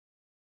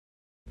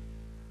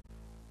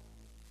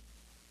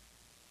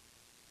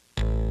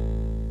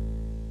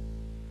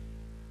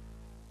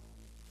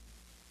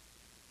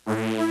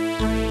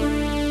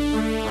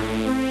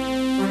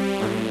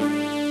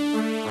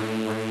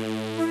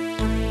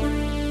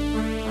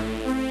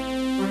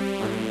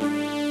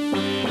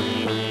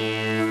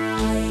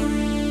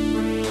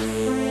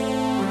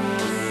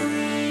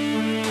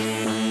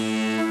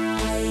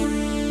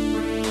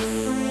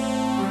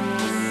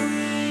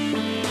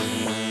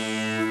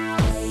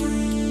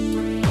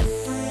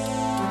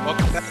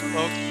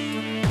folks.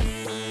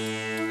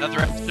 Another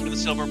episode of the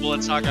Silver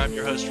Bullet Saga. I'm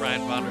your host, Ryan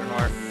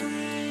Vonderhart.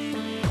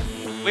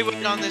 We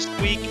waited on this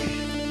week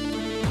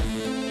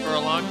for a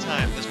long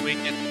time. This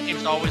weekend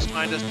seems to always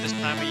find us this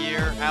time of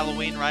year.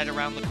 Halloween right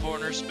around the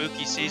corner.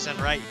 Spooky season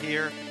right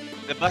here.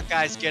 The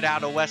Buckeyes get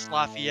out of West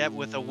Lafayette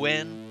with a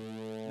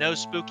win. No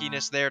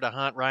spookiness there to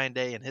haunt Ryan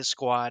Day and his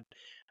squad.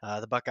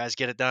 The Buckeyes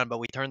get it done, but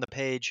we turn the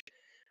page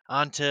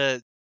onto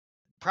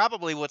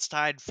probably what's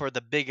tied for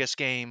the biggest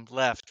game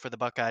left for the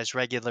Buckeyes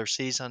regular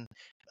season,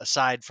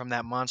 aside from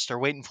that monster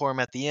waiting for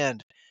them at the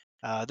end.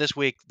 This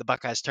week, the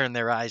Buckeyes turn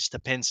their eyes to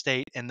Penn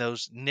State and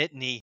those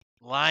Nittany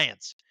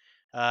Lions.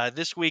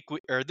 This week,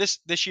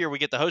 this year, we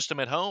get to host them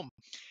at home,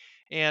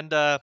 and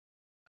a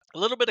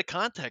little bit of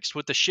context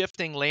with the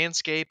shifting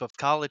landscape of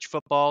college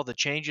football, the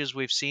changes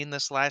we've seen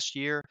this last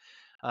year.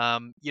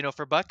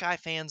 For Buckeye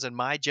fans in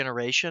my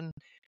generation,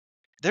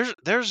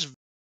 there's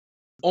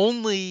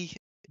only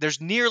there's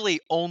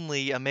nearly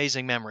only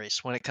amazing memories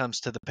when it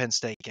comes to the Penn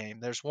State game.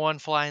 There's one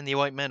fly in the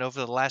ointment over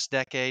the last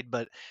decade,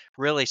 but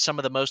really some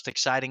of the most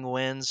exciting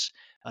wins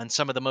and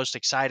some of the most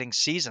exciting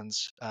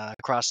seasons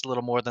across a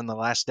little more than the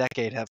last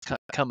decade have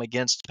come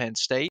against Penn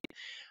State.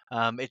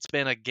 It's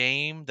been a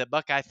game that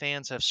Buckeye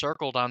fans have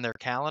circled on their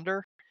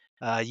calendar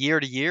year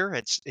to year.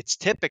 It's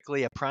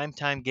typically a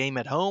primetime game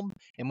at home,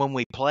 and when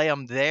we play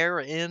them there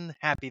in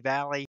Happy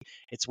Valley,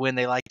 it's when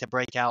they like to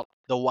break out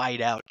the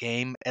whiteout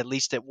game. At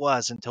least it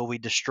was until we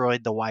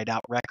destroyed the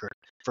whiteout record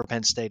for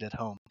Penn State at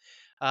home.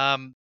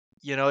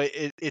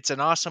 It's an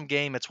awesome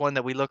game. It's one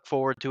that we look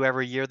forward to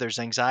every year. There's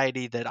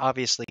anxiety that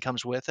obviously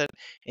comes with it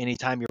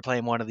anytime you're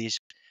playing one of these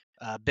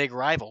big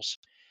rivals.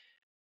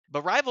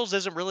 But rivals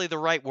isn't really the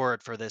right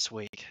word for this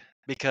week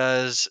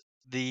because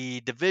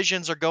the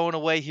divisions are going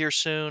away here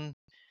soon.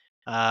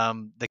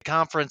 The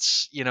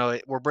conference,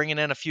 we're bringing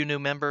in a few new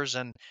members,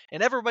 and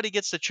everybody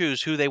gets to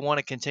choose who they want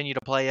to continue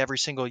to play every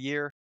single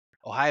year.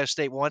 Ohio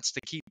State wants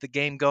to keep the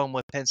game going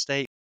with Penn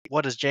State.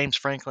 What does James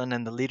Franklin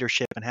and the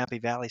leadership in Happy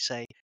Valley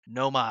say?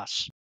 No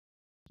mas.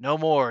 No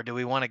more do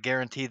we want to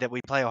guarantee that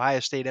we play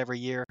Ohio State every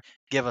year.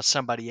 Give us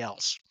somebody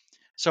else.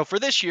 So for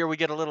this year, we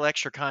get a little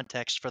extra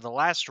context for the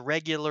last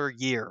regular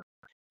year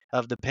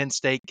of the Penn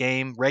State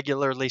game,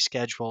 regularly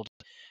scheduled.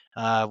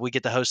 We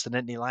get to host the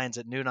Nittany Lions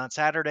at noon on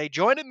Saturday.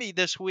 Joining me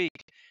this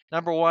week,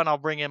 number one, I'll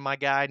bring in my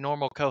guy,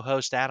 normal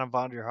co-host Adam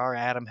Vonderhaar.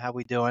 Adam, how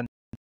we doing?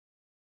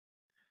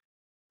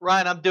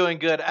 Ryan, I'm doing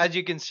good. As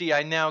you can see,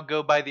 I now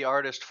go by the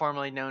artist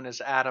formerly known as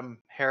Adam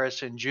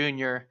Harrison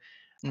Jr.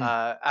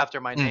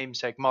 After my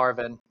namesake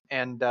Marvin,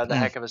 and the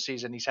heck of a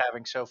season he's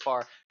having so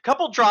far.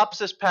 Couple drops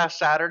this past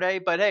Saturday,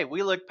 but hey,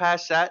 we look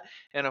past that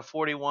in a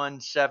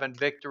 41-7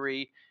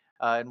 victory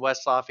in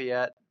West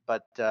Lafayette.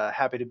 But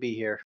happy to be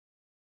here.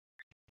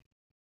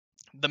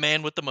 The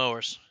man with the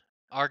mowers,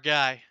 our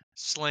guy,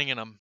 slinging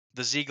them,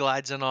 the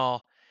Z-glides and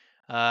all.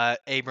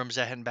 Abram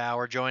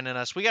Zehenbauer joining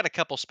us. We got a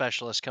couple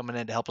specialists coming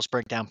in to help us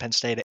break down Penn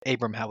State.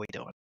 Abram, how we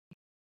doing?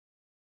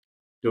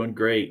 Doing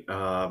great.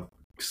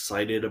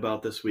 Excited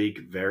about this week.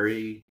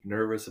 Very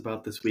nervous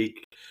about this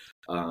week.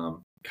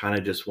 Kind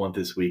of just want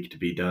this week to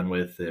be done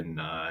with and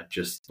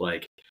just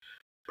like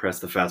press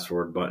the fast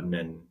forward button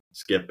and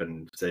skip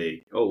and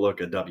say, "Oh,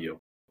 look, a W.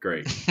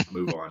 Great.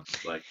 Move on."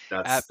 Like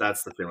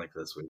that's the feeling for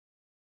this week.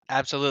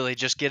 Absolutely.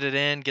 Just get it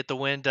in, get the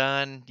win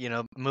done,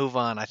 move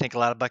on. I think a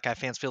lot of Buckeye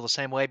fans feel the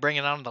same way.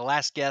 Bringing on the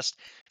last guest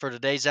for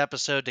today's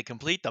episode to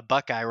complete the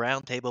Buckeye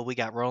Roundtable we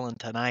got rolling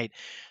tonight.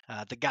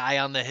 The guy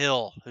on the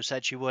hill who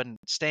said she wouldn't.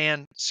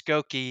 Stan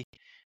Skokie.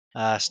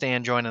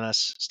 Stan joining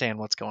us. Stan,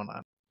 what's going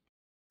on?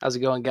 How's it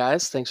going,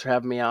 guys? Thanks for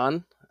having me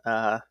on.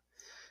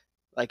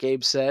 Like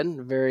Abe said,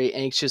 very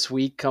anxious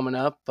week coming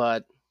up,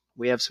 but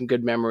we have some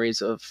good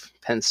memories of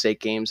Penn State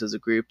games as a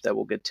group that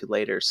we'll get to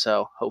later.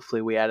 So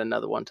hopefully we add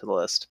another one to the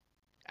list.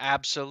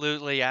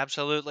 Absolutely,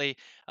 absolutely.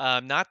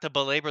 Not to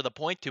belabor the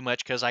point too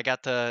much because I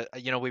got to,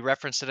 we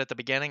referenced it at the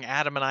beginning.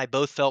 Adam and I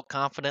both felt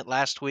confident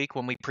last week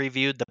when we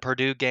previewed the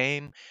Purdue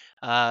game.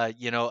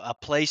 A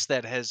place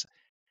that has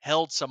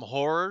held some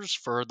horrors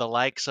for the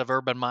likes of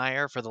Urban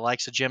Meyer, for the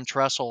likes of Jim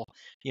Trussell,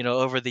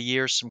 over the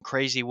years, some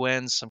crazy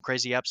wins, some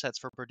crazy upsets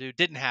for Purdue.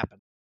 Didn't happen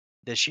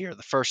this year.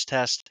 The first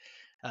test,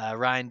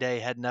 Ryan Day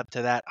heading up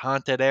to that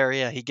haunted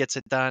area, he gets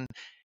it done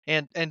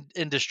and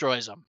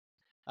destroys them.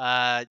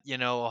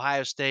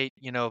 Ohio State,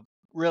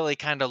 really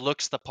kind of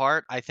looks the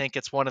part. I think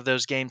it's one of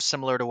those games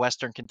similar to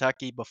Western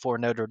Kentucky before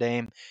Notre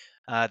Dame.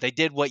 They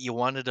did what you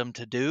wanted them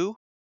to do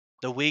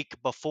the week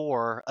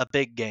before a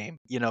big game,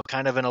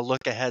 kind of in a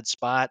look ahead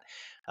spot.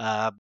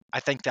 I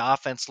think the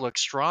offense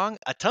looks strong.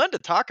 A ton to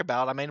talk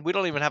about. I mean, we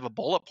don't even have a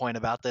bullet point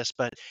about this,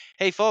 but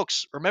hey,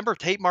 folks, remember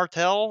Tate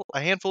Martell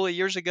a handful of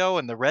years ago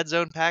and the red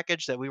zone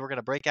package that we were going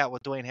to break out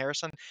with Dwayne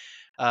Harrison?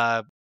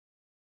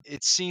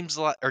 It seems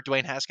like, or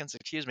Dwayne Haskins,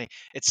 excuse me.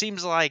 It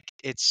seems like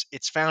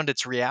it's found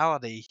its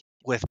reality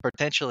with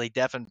potentially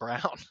Devin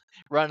Brown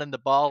running the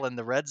ball in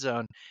the red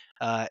zone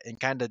and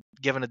kind of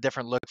giving a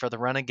different look for the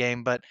running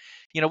game. But,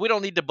 we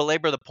don't need to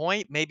belabor the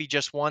point. Maybe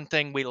just one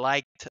thing we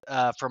liked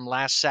from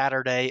last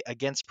Saturday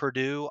against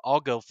Purdue.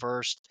 I'll go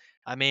first.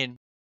 I mean,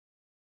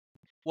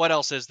 What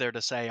else is there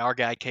to say? Our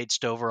guy, Cade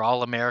Stover,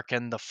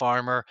 All-American, the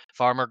farmer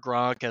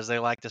Gronk, as they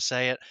like to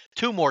say it.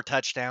 2 more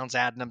touchdowns,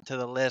 adding him to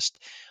the list,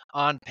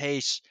 on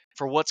pace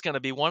for what's going to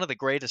be one of the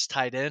greatest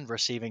tight end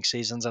receiving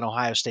seasons in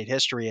Ohio State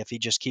history if he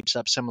just keeps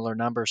up similar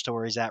numbers to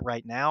where he's at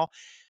right now.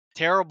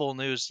 Terrible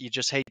news. You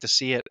just hate to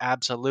see it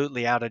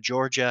absolutely out of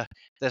Georgia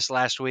this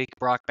last week.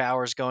 Brock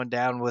Bowers going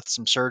down with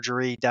some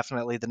surgery,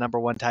 definitely the number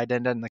 1 tight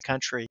end in the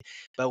country.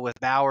 But with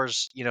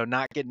Bowers,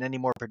 not getting any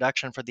more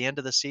production for the end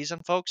of the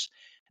season, folks,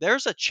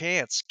 there's a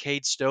chance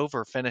Cade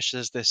Stover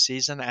finishes this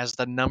season as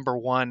the number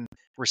 1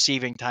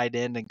 receiving tight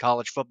end in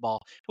college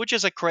football, which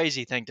is a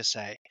crazy thing to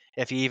say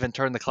if you even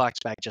turn the clocks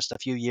back just a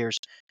few years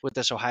with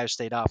this Ohio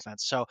State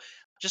offense. So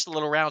just a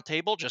little round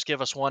table. Just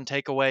give us one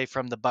takeaway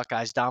from the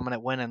Buckeyes'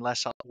 dominant win in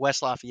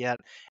West Lafayette.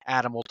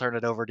 Adam, we'll turn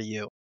it over to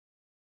you.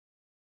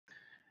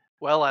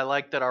 Well, I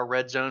like that our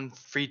red zone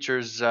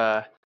features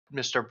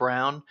Mr.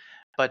 Brown,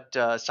 but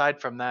aside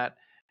from that,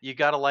 you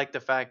got to like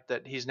the fact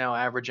that he's now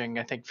averaging,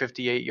 I think,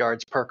 58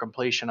 yards per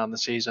completion on the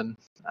season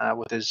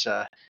with his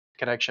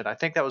connection. I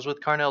think that was with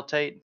Carnell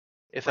Tate.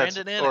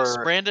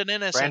 Brandon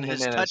Ennis and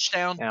his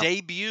touchdown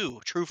debut,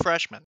 true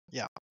freshman.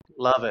 Yeah.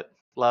 Love it.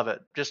 Love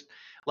it. Just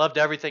loved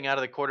everything out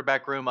of the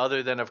quarterback room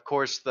other than, of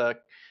course, the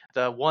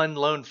one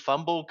lone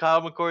fumble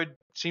Kyle McCord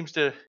seems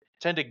to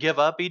tend to give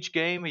up each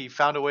game. He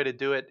found a way to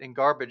do it in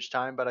garbage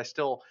time, but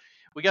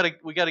we got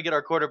to get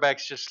our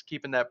quarterbacks just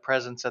keeping that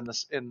presence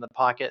in the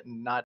pocket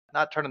and not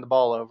turning the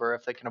ball over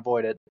if they can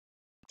avoid it.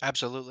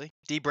 Absolutely.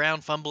 D Brown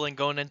fumbling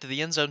going into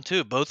the end zone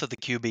too. Both of the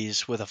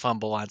QBs with a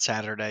fumble on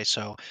Saturday.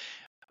 So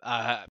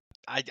I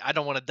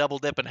don't want to double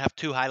dip and have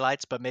 2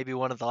 highlights, but maybe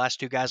one of the last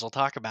 2 guys will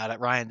talk about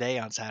it. Ryan Day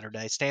on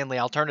Saturday. Stanley,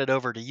 I'll turn it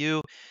over to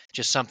you.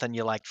 Just something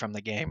you liked from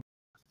the game.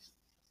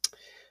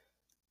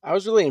 I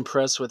was really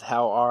impressed with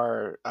how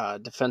our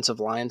defensive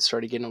line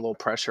started getting a little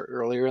pressure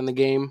earlier in the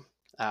game.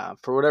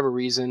 For whatever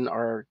reason,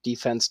 our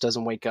defense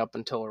doesn't wake up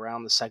until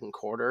around the second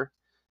quarter.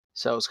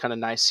 So it was kind of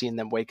nice seeing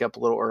them wake up a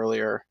little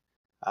earlier.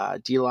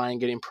 D-line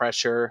getting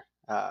pressure.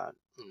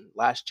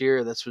 Last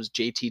year, this was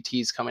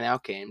JTT's coming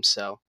out game,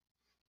 so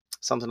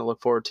something to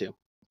look forward to.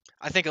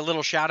 I think a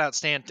little shout out,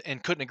 Stan,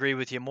 and couldn't agree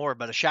with you more,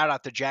 but a shout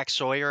out to Jack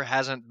Sawyer.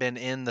 Hasn't been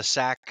in the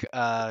sack,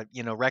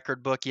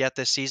 record book yet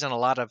this season. A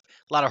lot of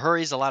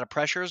hurries, a lot of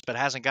pressures, but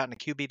hasn't gotten a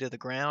QB to the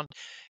ground.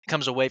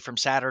 Comes away from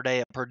Saturday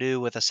at Purdue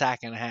with a sack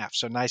and a half.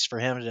 So nice for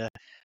him to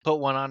put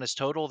one on his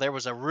total. There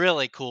was a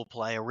really cool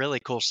play, a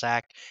really cool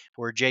sack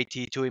where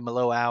JT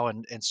Tuimoloau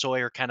and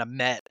Sawyer kind of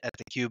met at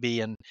the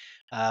QB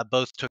and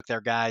both took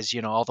their guys,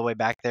 all the way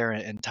back there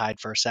and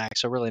tied for a sack.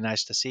 So really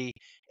nice to see.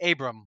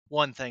 Abram,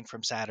 one thing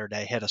from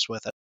Saturday, hit us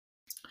with it.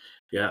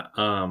 Yeah,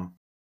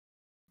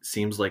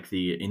 seems like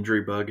the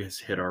injury bug has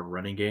hit our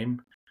running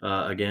game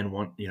again.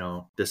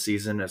 This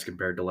season as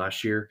compared to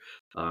last year,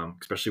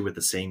 especially with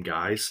the same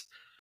guys.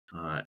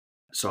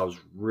 So I was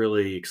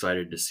really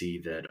excited to see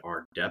that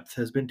our depth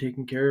has been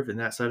taken care of in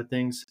that side of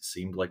things. It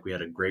seemed like we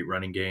had a great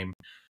running game.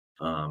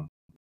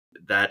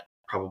 That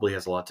probably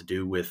has a lot to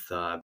do with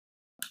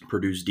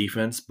Purdue's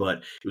defense, but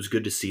it was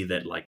good to see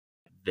that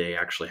they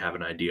actually have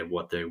an idea of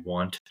what they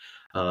want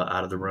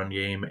out of the run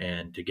game,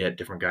 and to get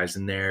different guys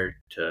in there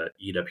to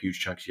eat up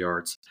huge chunks of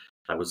yards.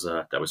 That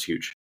was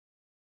huge.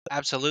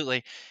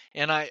 Absolutely.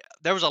 And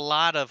there was a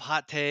lot of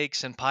hot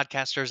takes and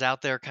podcasters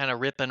out there kind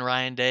of ripping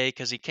Ryan Day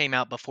because he came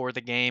out before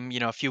the game,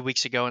 a few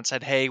weeks ago and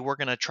said, hey, we're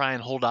going to try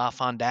and hold off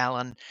on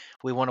Dallin.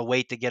 We want to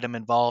wait to get him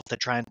involved to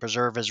try and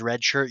preserve his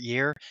redshirt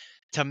year.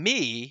 To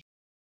me,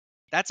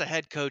 that's a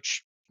head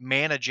coach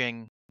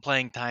managing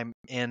playing time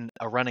in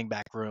a running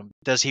back room.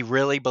 Does he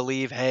really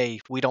believe, hey,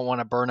 we don't want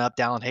to burn up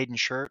Dallin Hayden's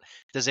shirt?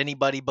 Does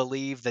anybody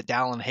believe that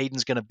Dallin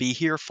Hayden's going to be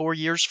here 4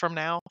 years from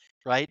now?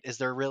 Right? Is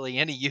there really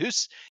any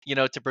use,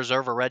 to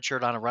preserve a red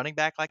shirt on a running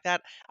back like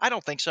that? I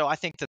don't think so. I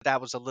think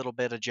that was a little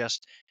bit of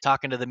just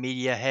talking to the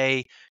media.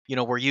 Hey,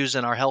 we're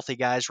using our healthy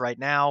guys right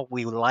now.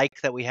 We like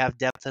that we have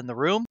depth in the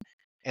room.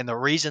 And the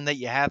reason that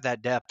you have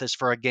that depth is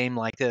for a game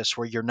like this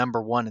where your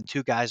number 1 and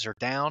 2 guys are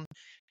down.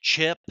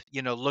 Chip,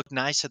 looked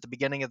nice at the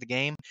beginning of the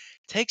game.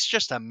 Takes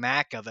just a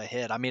mac of a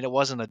hit. I mean, it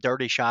wasn't a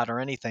dirty shot or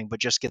anything, but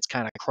just gets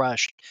kind of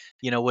crushed,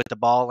 with the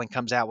ball and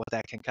comes out with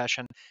that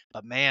concussion.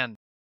 But man,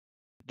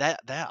 that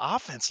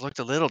offense looked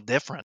a little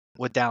different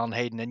with Dallin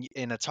Hayden.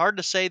 And it's hard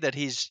to say that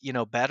he's,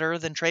 better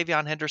than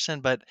Travion Henderson,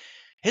 but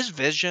his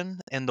vision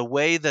and the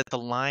way that the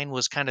line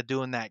was kind of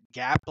doing that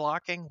gap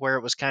blocking, where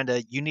it was kind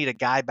of, you need a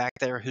guy back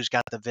there who's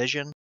got the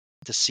vision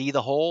to see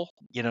the hole,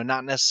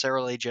 not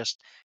necessarily just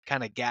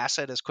kind of gas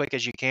it as quick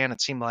as you can.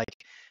 It seemed like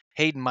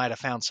Hayden might have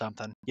found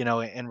something,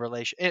 in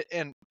relation.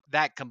 And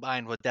that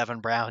combined with Devin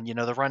Brown,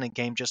 the running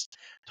game, just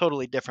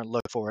totally different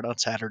look for it on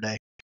Saturday.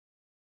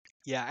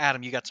 Yeah,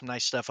 Adam, you got some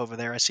nice stuff over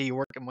there. I see you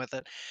working with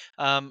it.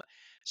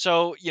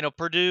 So,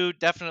 Purdue,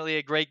 definitely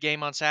a great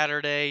game on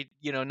Saturday.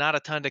 Not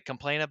a ton to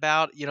complain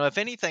about. If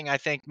anything, I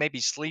think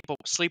maybe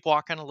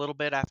sleepwalking a little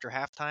bit after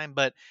halftime,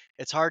 but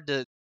it's hard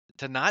to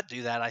not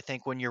do that, I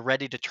think, when you're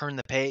ready to turn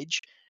the page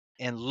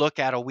and look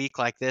at a week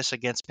like this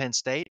against Penn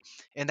State.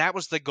 And that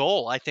was the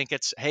goal. I think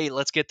it's, hey,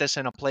 let's get this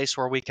in a place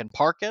where we can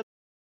park it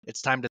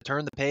It's time to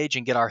turn the page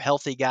and get our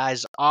healthy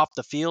guys off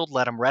the field,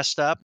 let them rest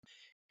up,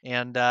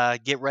 and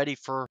get ready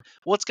for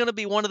what's going to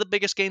be one of the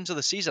biggest games of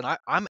the season.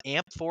 I'm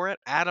amped for it.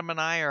 Adam and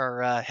I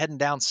are heading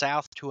down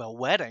south to a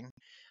wedding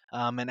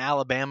in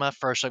Alabama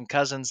for some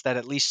cousins that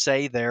at least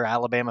say they're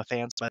Alabama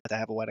fans, but to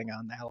have a wedding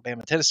on the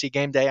Alabama-Tennessee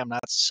game day, I'm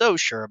not so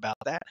sure about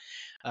that.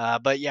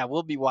 But yeah,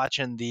 we'll be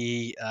watching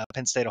the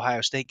Penn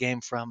State-Ohio State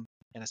game from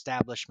an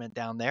establishment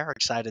down there.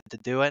 Excited to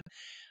do it.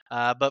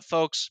 But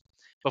folks,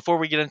 before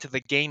we get into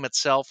the game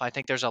itself, I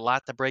think there's a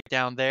lot to break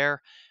down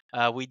there.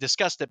 We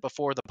discussed it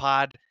before the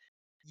pod.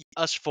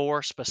 Us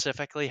four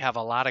specifically have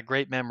a lot of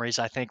great memories,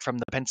 I think, from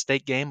the Penn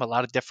State game, a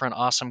lot of different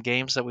awesome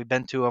games that we've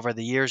been to over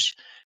the years.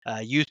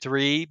 You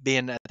three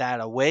being at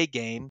that away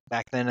game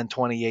back then in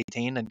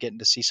 2018 and getting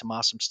to see some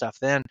awesome stuff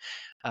then.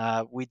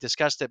 We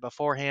discussed it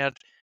beforehand.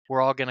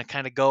 We're all going to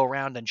kind of go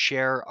around and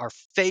share our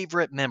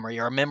favorite memory,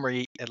 or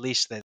memory at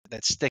least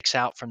that sticks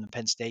out from the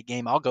Penn State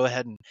game. I'll go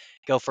ahead and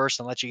go first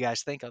and let you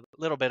guys think a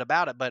little bit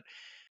about it. But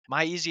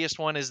my easiest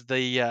one is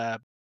the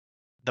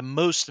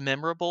most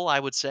memorable, I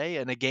would say,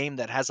 in a game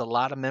that has a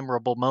lot of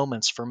memorable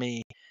moments for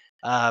me.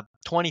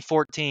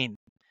 2014.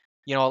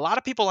 A lot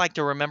of people like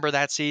to remember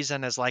that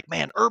season as like,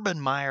 man, Urban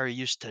Meyer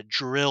used to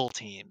drill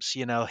teams.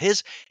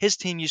 His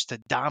team used to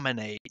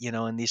dominate,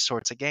 in these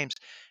sorts of games.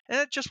 And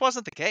it just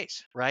wasn't the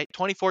case, right?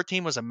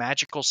 2014 was a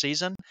magical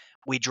season.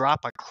 We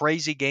drop a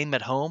crazy game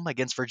at home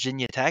against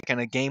Virginia Tech, in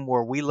a game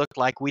where we looked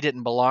like we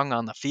didn't belong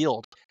on the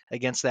field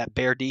against that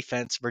Bear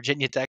defense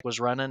Virginia Tech was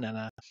running,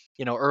 and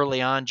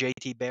early on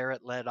JT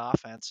Barrett led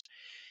offense.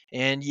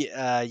 And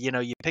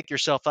you pick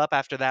yourself up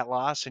after that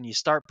loss, and you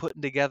start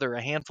putting together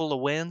a handful of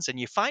wins, and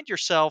you find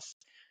yourself,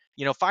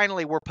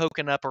 finally we're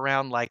poking up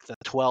around like the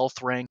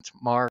 12th ranked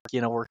mark.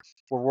 We're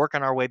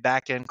working our way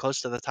back in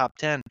close to the top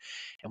 10,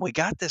 and we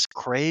got this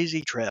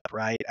crazy trip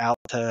right out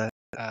to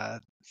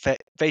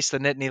face the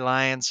Nittany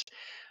Lions.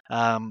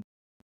 Kind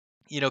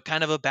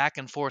of a back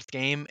and forth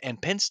game,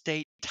 and Penn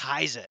State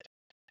ties it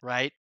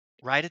right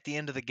at the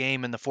end of the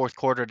game in the fourth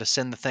quarter to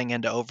send the thing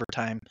into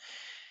overtime.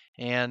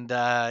 And,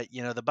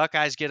 the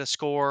Buckeyes get a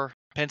score.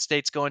 Penn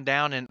State's going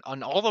down,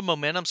 and all the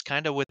momentum's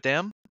kind of with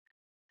them.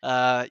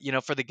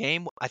 For the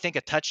game, I think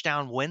a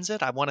touchdown wins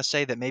it. I want to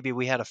say that maybe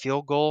we had a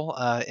field goal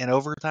in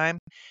overtime.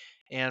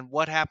 And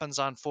what happens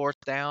on fourth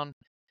down?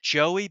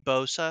 Joey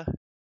Bosa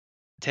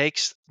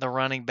takes the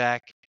running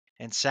back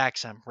and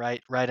sacks him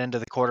right into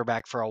the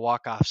quarterback for a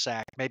walk-off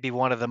sack. Maybe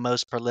one of the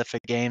most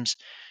prolific games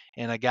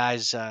in a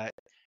guy's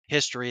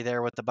history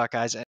there with the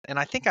Buckeyes. And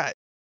I think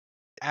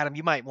Adam,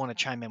 you might want to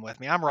chime in with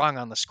me. I'm wrong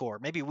on the score.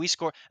 Maybe we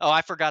scored. Oh,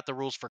 I forgot the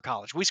rules for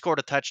college. We scored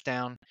a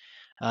touchdown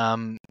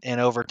in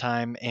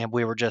overtime, and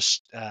we were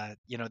just,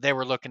 they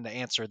were looking to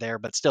answer there,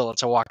 but still,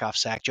 it's a walk-off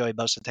sack. Joey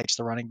Bosa takes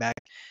the running back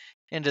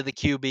into the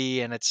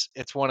QB, and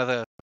it's one of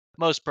the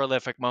most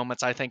prolific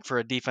moments, I think, for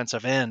a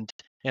defensive end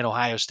in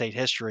Ohio State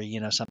history,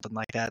 something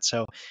like that.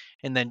 So,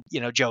 and then,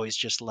 Joey's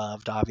just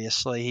loved,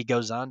 obviously. He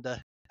goes on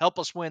to help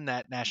us win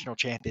that national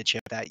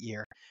championship that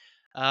year.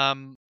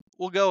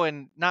 We'll go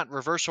in not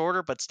reverse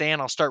order, but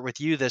Stan, I'll start with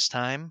you this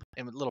time,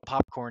 and with a little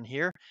popcorn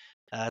here.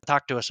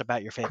 Talk to us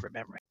about your favorite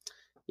memory.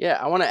 Yeah,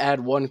 I want to add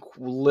one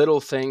little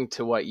thing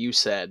to what you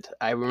said.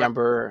 I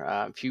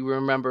remember, if you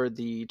remember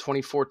the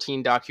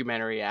 2014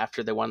 documentary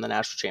after they won the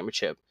national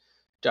championship,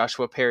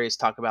 Joshua Perry's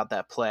talk about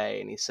that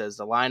play, and he says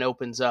the line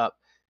opens up,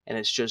 and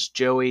it's just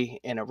Joey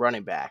and a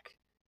running back.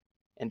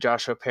 And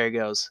Joshua Perry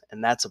goes,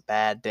 and that's a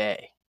bad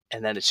day.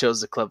 And then it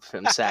shows the clip of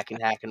him sacking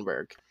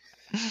Hackenberg.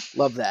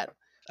 Love that.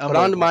 But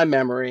on to my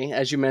memory,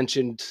 as you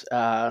mentioned,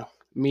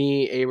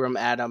 me, Abram,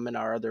 Adam, and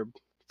our other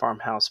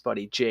farmhouse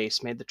buddy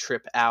Jace made the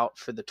trip out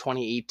for the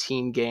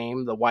 2018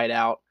 game, the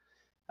whiteout.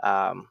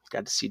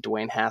 Got to see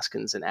Dwayne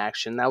Haskins in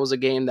action. That was a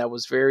game that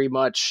was very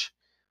much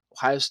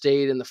Ohio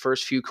State in the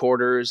first few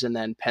quarters, and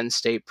then Penn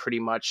State pretty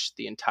much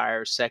the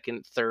entire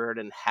second, third,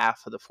 and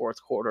half of the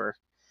fourth quarter.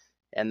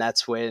 And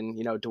that's when,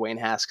 Dwayne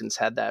Haskins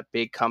had that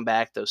big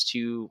comeback, those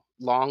two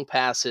long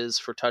passes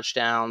for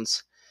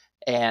touchdowns.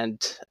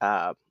 And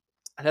I'd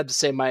have to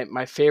say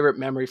my favorite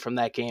memory from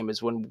that game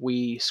is when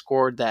we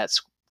scored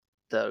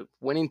the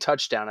winning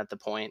touchdown at the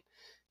point.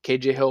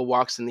 KJ Hill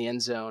walks in the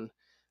end zone.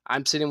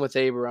 I'm sitting with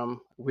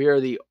Abram. We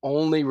are the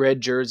only red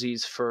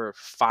jerseys for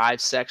 5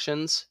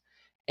 sections,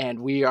 and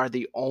we are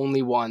the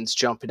only ones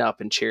jumping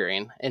up and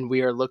cheering. And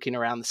we are looking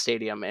around the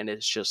stadium, and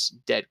it's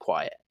just dead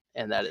quiet.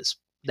 And that is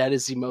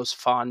the most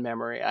fond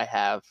memory I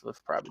have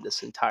of probably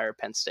this entire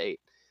Penn State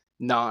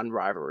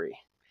non-rivalry.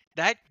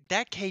 That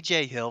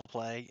KJ Hill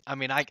play, I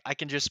mean, I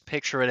can just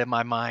picture it in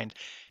my mind.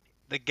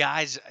 The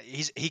guys,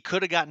 he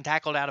could have gotten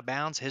tackled out of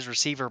bounds. His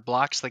receiver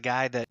blocks the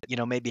guy that,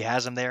 maybe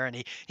has him there. And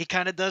he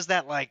kind of does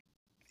that, like,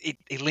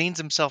 he leans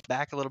himself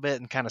back a little bit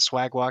and kind of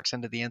swag walks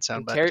into the end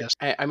zone. But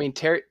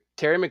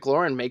Terry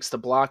McLaurin makes the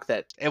block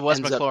that it was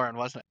McLaurin,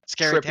 wasn't it?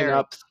 Scary tripping Terry.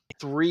 up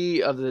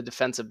 3 of the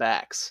defensive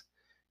backs.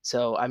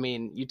 So, I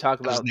mean, you talk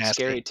about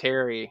Scary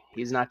Terry.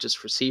 He's not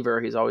just receiver.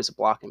 He's always a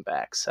blocking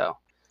back. So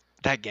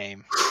that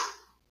game.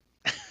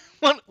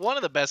 one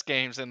of the best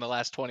games in the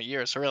last 20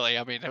 years, really.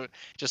 I mean,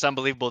 just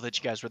unbelievable that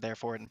you guys were there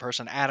for it in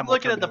person. Adam, I'm we'll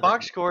looking turn at it the over to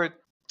box you. score.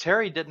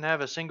 Terry didn't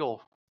have a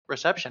single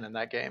reception in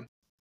that game.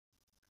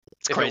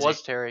 It's If crazy. it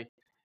was Terry,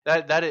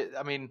 that is,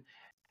 I mean,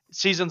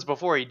 seasons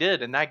before he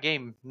did in that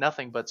game,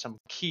 nothing but some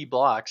key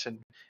blocks, and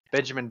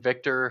Benjamin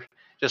Victor,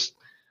 just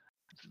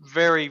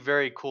very,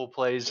 very cool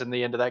plays in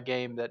the end of that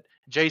game that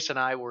Jason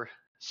and I were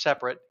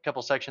separate, a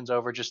couple sections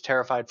over, just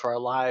terrified for our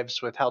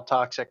lives with how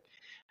toxic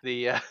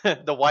the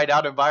the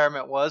whiteout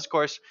environment was. Of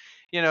course,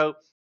 you know,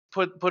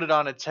 put it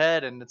on its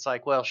head, and it's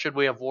like, well, should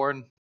we have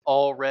worn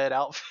all red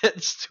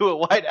outfits to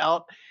a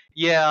whiteout?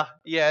 Yeah,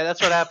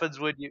 that's what happens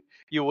when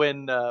you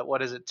win.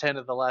 What is it, 10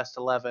 of the last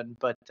 11?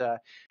 But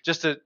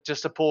just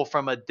to pull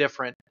from a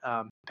different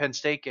Penn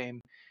State game,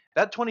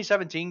 that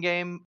 2017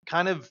 game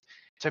kind of,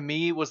 to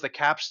me, was the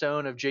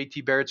capstone of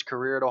JT Barrett's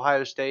career at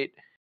Ohio State.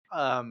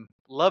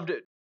 Loved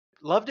it.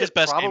 Loved His it.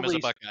 best game as a Probably.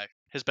 Buckeye.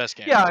 His best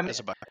game Yeah, as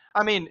a Buckeye.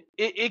 I mean,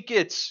 it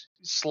gets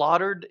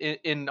slaughtered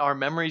in our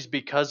memories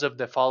because of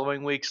the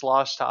following week's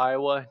loss to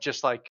Iowa,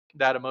 just like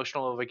that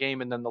emotional of a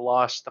game, and then the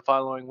loss the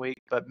following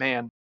week. But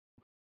man,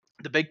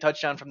 the big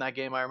touchdown from that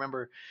game, I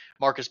remember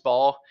Marcus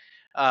Ball,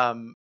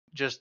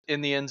 just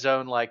in the end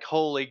zone, like,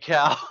 holy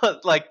cow,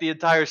 like the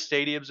entire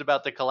stadium's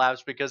about to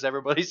collapse because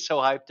everybody's so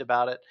hyped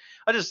about it.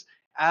 I just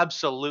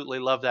absolutely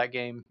love that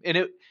game. And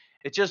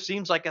it just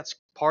seems like that's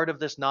part of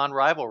this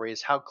non-rivalry,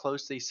 is how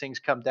close these things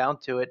come down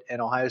to it,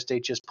 and Ohio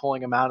State just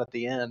pulling them out at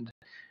the end.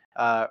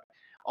 Uh,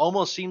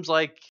 Almost seems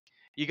like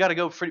you got to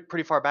go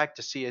pretty far back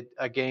to see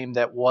a game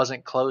that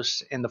wasn't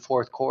close in the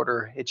fourth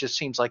quarter. It just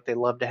seems like they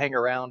love to hang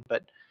around.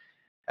 But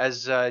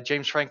as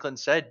James Franklin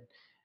said,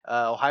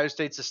 Ohio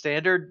State's a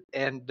standard,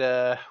 and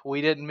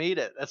we didn't meet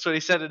it. That's what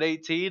he said at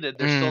 18, and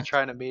they're still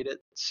trying to meet it.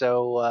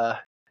 So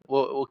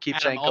we'll keep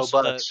Adam, saying go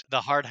also Bucks.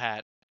 the hard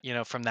hat,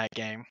 from that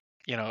game,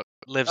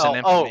 lives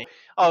in Oh,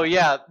 infamy.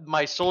 yeah,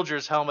 my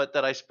soldier's helmet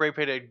that I spray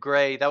painted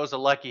gray. That was a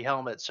lucky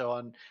helmet. So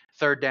on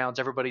third downs,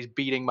 everybody's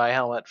beating my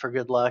helmet for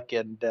good luck.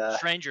 And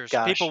Strangers,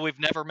 gosh, people we've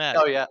never met.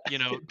 oh yeah, Hey,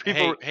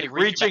 people reaching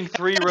reaching back.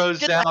 3 rows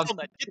Get down. get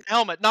the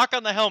helmet, knock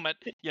on the helmet,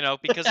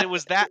 because it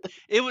was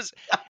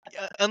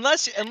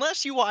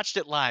unless you watched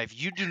it live,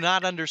 you do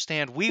not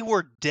understand. We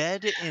were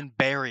dead and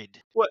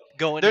buried What?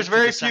 going There's into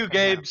the very few second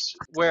half. games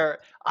where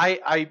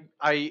I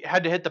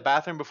had to hit the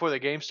bathroom before the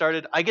game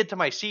started. I get to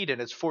my seat and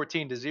it's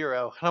 14-0,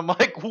 and I'm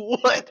like,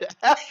 what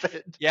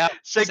happened? Yeah,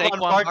 Saquon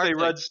Barkley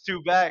runs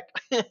 2 back.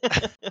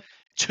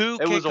 Two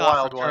It was a kickoff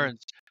wild one.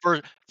 returns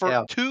for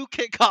Yeah. 2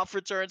 kickoff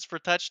returns for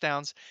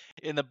touchdowns,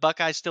 and the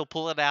Buckeyes still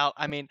pull it out.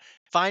 I mean,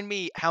 find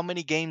me how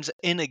many games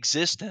in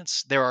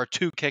existence there are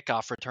 2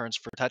 kickoff returns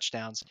for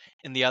touchdowns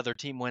and the other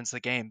team wins the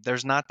game.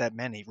 There's not that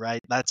many,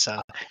 right? That's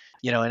an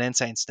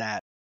insane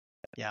stat.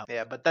 Yeah.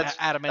 Yeah, but that's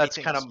Adam, that's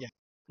anything kind else? of Yeah.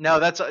 no,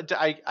 that's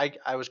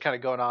I was kind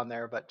of going on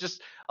there, but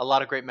just a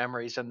lot of great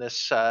memories in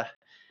this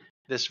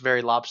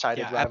very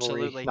lopsided Yeah, rivalry,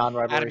 absolutely.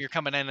 non-rivalry. Adam, you're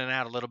coming in and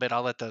out a little bit.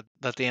 I'll let the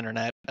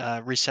internet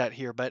reset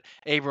here, but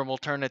Abram, we'll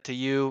turn it to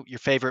you. Your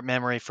favorite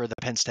memory for the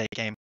Penn State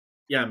game?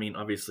 Yeah, I mean,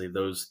 obviously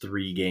those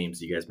 3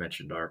 games you guys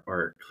mentioned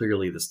are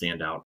clearly the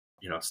standout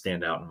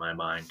in my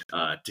mind.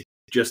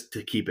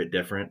 To keep it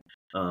different,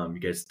 you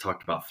guys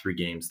talked about 3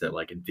 games that,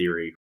 like, in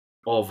theory,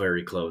 all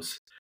very close.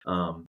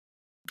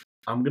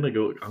 I'm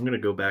gonna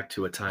go back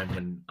to a time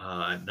when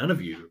none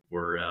of you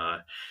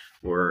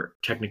were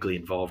technically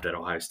involved at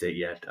Ohio State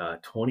yet.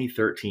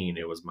 2013,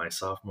 it was my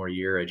sophomore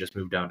year. I just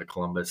moved down to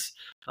Columbus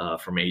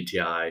from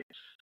ATI,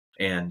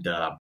 and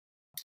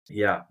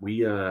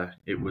we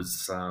it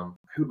was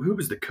who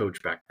was the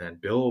coach back then?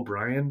 Bill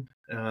O'Brien,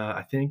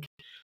 I think.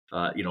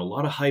 A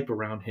lot of hype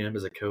around him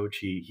as a coach.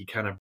 He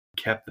kind of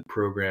kept the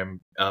program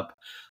up,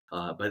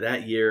 but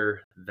that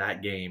year,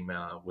 that game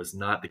was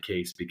not the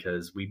case,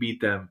 because we beat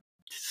them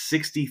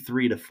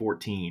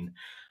 63-14.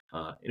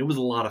 It was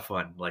a lot of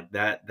fun. Like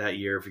that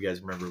year, if you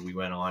guys remember, we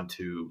went on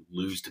to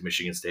lose to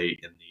Michigan State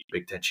in the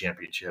Big Ten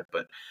championship.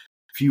 But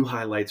few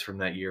highlights from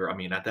that year. I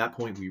mean, at that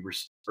point,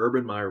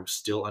 Urban Meyer was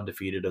still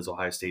undefeated as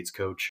Ohio State's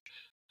coach.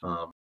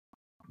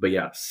 But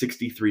yeah,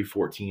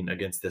 63-14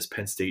 against this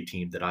Penn State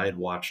team that I had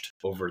watched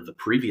over the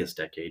previous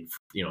decade,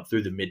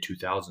 through the mid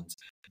 2000s,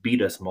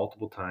 beat us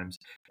multiple times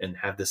and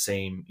have the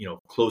same,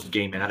 close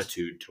game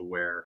attitude, to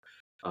where,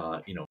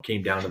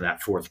 came down to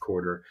that fourth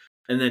quarter,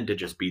 and then to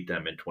just beat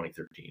them in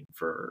 2013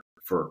 for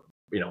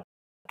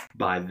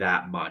by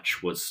that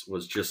much was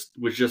just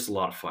a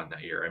lot of fun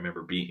that year. I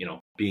remember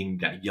being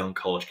that young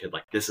college kid,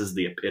 like, this is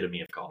the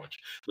epitome of college.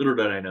 Little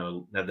did I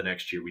know that the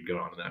next year we'd go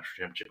on to the national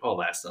championship, all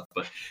that stuff.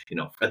 But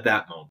at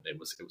that moment, it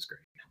was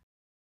great.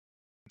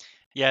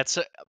 Yeah,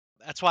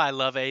 that's why I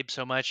love Abe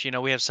so much.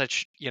 We have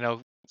such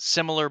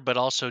similar but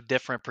also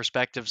different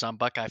perspectives on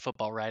Buckeye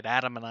football, right?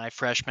 Adam and I,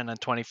 freshmen in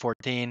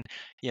 2014,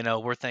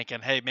 we're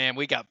thinking, hey man,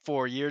 we got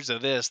 4 years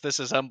of this. This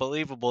is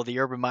unbelievable, the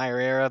Urban Meyer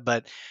era.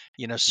 But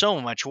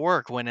so much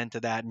work went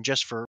into that, and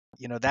just for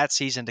that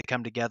season to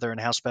come together,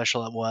 and how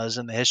special it was,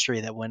 and the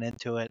history that went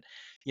into it.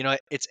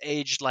 It's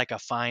aged like a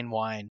fine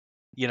wine.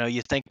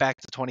 You think back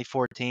to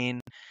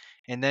 2014,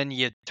 and then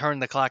you turn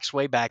the clocks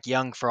way back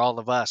young for all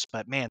of us.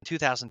 But man,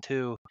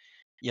 2002,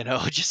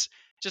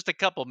 just a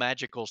couple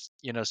magical,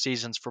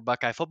 seasons for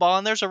Buckeye football.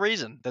 And there's a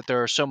reason that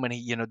there are so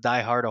many,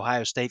 diehard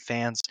Ohio State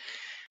fans,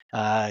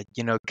 kind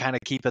of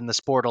keeping the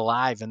sport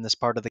alive in this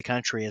part of the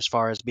country as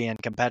far as being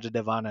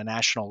competitive on a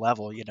national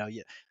level.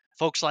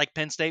 Folks like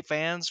Penn State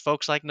fans,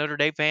 folks like Notre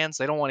Dame fans,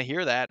 they don't want to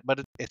hear that,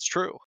 but it's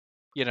true.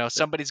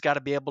 Somebody's got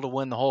to be able to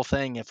win the whole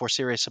thing if we're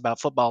serious about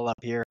football up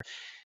here.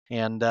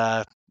 And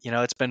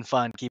it's been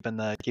fun keeping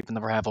the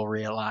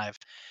rivalry alive.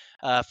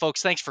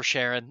 Folks, thanks for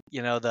sharing,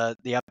 the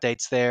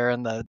updates there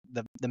and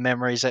the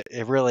memories.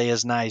 It really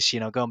is nice,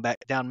 going back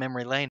down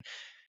memory lane.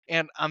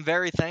 And I'm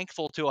very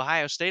thankful to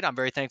Ohio State. I'm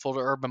very thankful to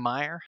Urban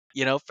Meyer,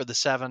 for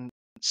the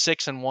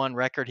 6-1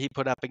 record he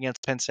put up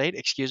against Penn State.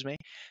 Excuse me.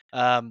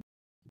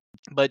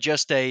 But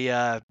just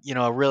a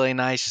really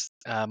nice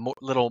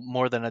little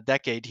more than a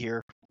decade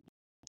here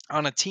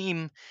on a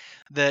team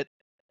that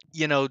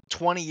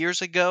 20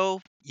 years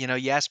ago,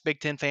 you ask Big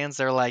Ten fans,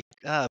 they're like,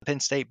 Penn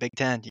State, Big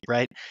Ten,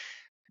 right?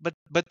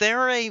 But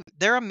they're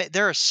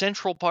a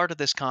central part of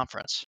this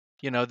conference.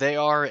 They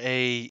are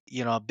a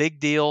big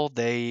deal.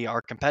 They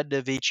are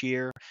competitive each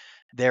year.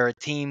 They're a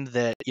team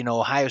that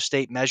Ohio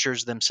State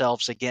measures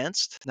themselves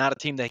against. Not a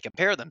team they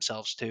compare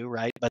themselves to,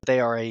 right? But they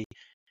are a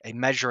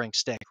measuring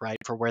stick, right,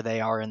 for where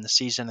they are in the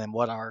season and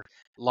what our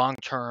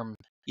long-term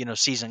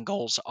season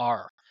goals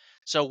are.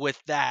 So with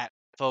that,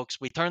 folks,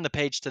 we turn the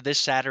page to this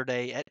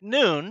Saturday at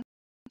noon.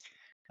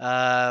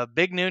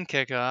 Big noon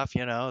kickoff,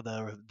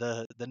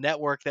 the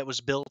network that was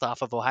built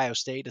off of Ohio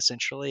State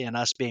essentially, and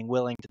us being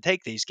willing to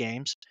take these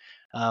games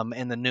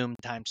in the noon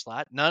time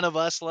slot. None of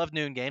us love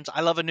noon games.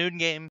 I love a noon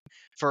game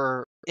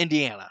for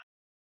Indiana.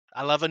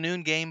 I love a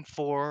noon game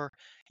for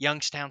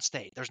Youngstown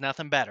State. There's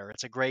nothing better.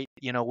 It's a great,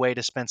 way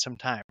to spend some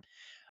time.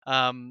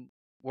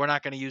 We're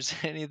not going to use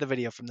any of the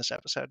video from this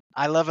episode.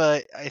 I love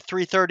a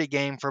 3:30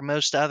 game for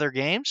most other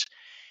games.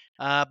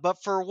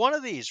 But for one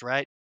of these,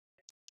 right,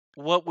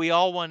 what we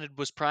all wanted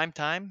was prime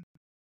time,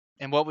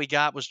 and what we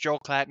got was Joel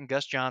Klatt and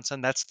Gus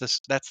Johnson. That's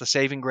the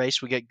saving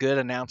grace. We get good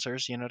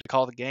announcers, to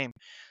call the game.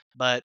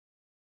 But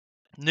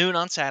noon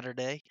on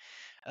Saturday,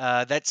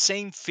 that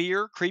same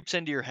fear creeps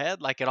into your head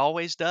like it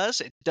always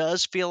does. It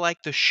does feel like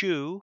the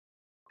shoe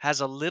has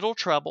a little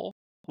trouble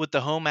with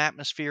the home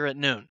atmosphere at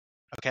noon.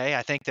 Okay,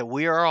 I think that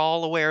we are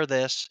all aware of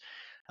this.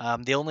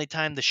 The only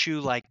time the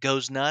shoe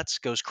goes nuts,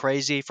 goes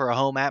crazy for a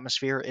home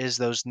atmosphere is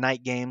those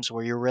night games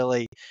where you're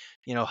really,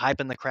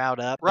 hyping the crowd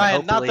up.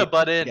 Ryan, not to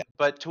butt in,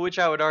 but to which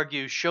I would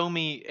argue, show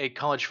me a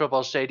college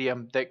football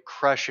stadium that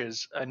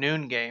crushes a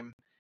noon game.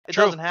 It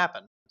doesn't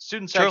happen.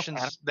 Student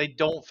sections, they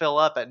don't fill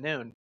up at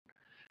noon.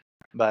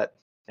 But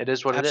it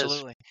is what it is.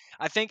 Absolutely.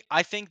 I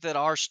think that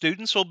our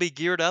students will be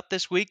geared up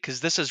this week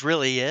because this is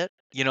really it.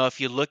 If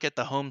you look at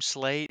the home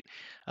slate,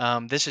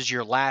 this is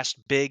your last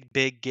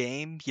big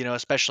game,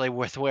 especially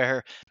with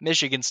where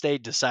Michigan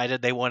State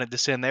decided they wanted to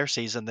send their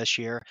season this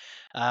year.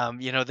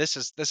 This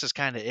is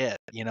kind of it,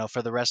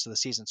 for the rest of the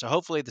season. So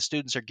hopefully the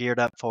students are geared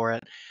up for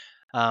it.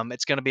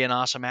 It's going to be an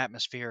awesome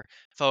atmosphere.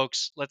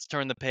 Folks, let's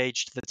turn the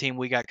page to the team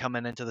we got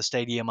coming into the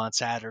stadium on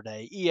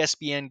Saturday.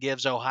 ESPN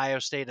gives Ohio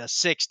State a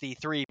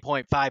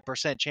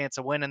 63.5% chance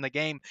of winning the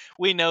game.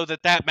 We know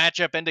that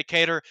matchup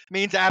indicator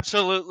means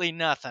absolutely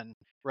nothing,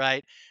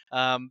 right?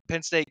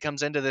 Penn State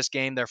comes into this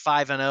game. They're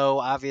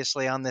 5-0,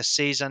 obviously, on this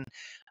season.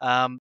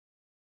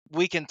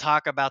 We can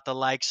talk about the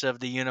likes of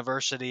the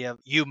University of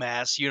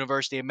UMass,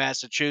 University of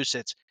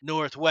Massachusetts,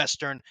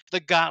 Northwestern, the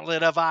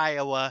Gauntlet of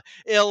Iowa,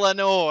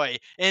 Illinois,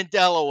 and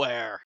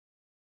Delaware.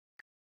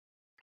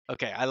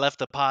 Okay, I left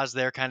the pause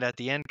there kind of at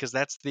the end because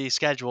that's the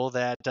schedule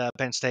that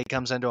Penn State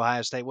comes into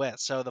Ohio State with.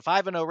 So the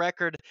 5-0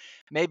 record,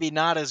 maybe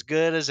not as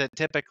good as it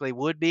typically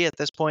would be at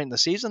this point in the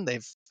season.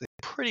 They've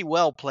pretty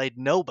well played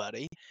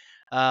nobody.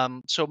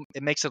 So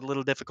it makes it a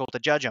little difficult to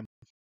judge them.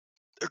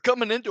 They're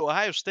coming into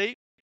Ohio State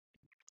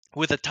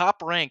with a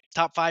top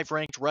 5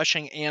 ranked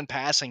rushing and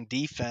passing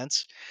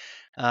defense.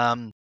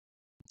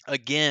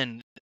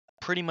 Again,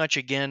 pretty much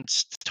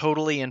against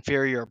totally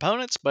inferior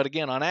opponents, but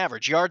again, on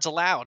average, yards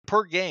allowed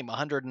per game,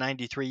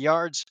 193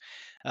 yards.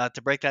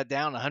 To break that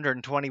down,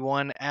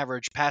 121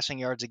 average passing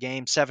yards a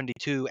game,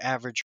 72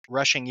 average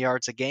rushing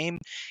yards a game.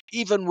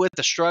 Even with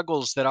the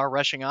struggles that our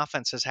rushing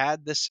offense has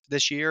had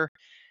this year,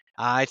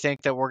 I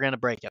think that we're going to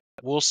break it.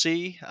 We'll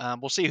see.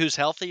 We'll see who's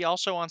healthy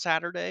also on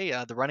Saturday.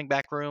 The running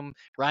back room,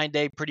 Ryan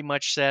Day pretty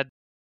much said,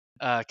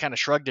 kind of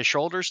shrugged his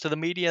shoulders to the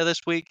media this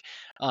week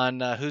on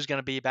who's going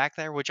to be back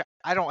there, which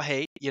I don't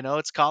hate.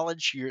 It's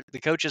college. The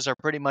coaches are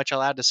pretty much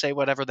allowed to say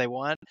whatever they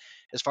want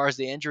as far as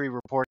the injury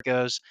report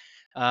goes.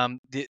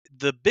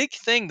 The big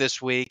thing this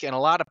week, and a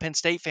lot of Penn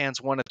State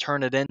fans want to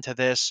turn it into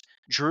this,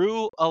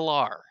 Drew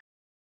Alar,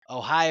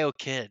 Ohio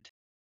kid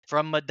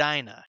from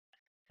Medina,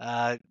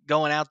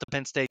 going out to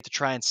Penn State to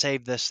try and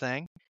save this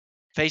thing,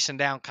 facing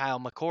down Kyle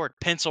McCord,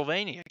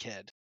 Pennsylvania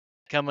kid,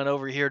 coming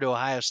over here to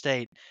Ohio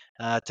State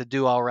to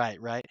do all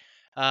right, right?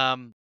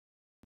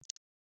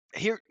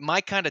 Here,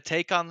 my kind of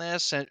take on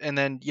this, and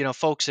then,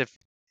 folks, if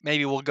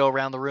maybe we'll go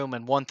around the room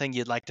and one thing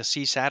you'd like to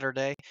see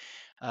Saturday.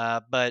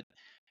 But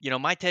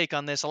my take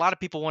on this, a lot of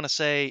people want to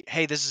say,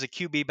 hey, this is a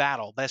QB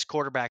battle. Best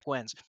quarterback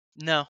wins.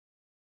 No,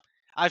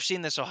 I've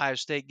seen this Ohio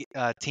State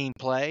team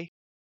play.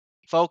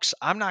 Folks,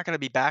 I'm not going to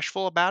be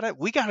bashful about it.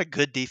 We got a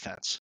good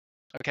defense.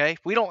 Okay?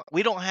 We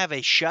don't have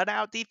a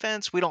shutout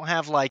defense. We don't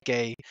have like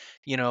a,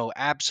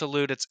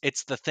 absolute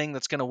it's the thing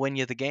that's going to win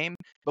you the game,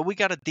 but we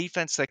got a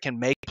defense that can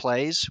make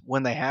plays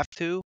when they have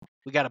to.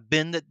 We got a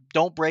bend that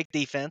don't break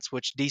defense,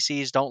 which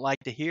DCs don't like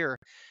to hear.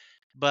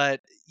 But,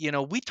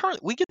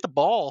 we get the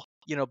ball,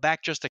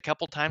 back just a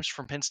couple times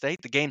from Penn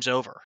State, the game's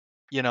over.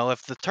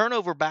 If the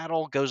turnover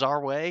battle goes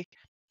our way,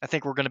 I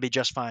think we're going to be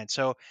just fine.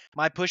 So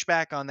my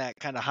pushback on that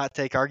kind of hot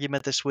take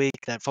argument this week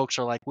that folks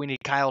are like, we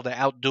need Kyle to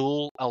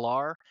outduel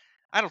Alar.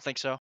 I don't think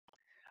so.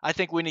 I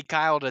think we need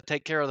Kyle to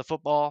take care of the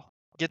football,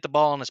 get the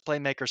ball in his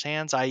playmakers'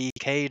 hands, i.e.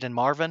 Cade and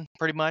Marvin,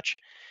 pretty much.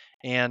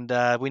 And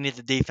we need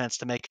the defense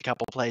to make a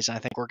couple plays, and I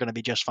think we're going to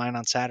be just fine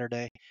on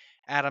Saturday.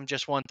 Adam,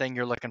 just one thing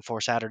you're looking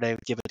for Saturday,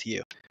 give it to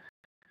you.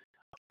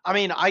 I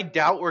mean, I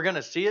doubt we're going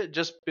to see it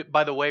just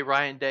by the way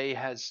Ryan Day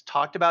has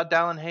talked about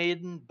Dallin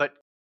Hayden, but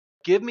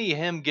give me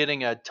him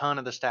getting a ton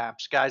of the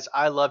snaps. Guys,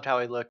 I loved how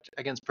he looked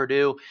against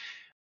Purdue.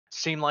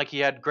 Seemed like he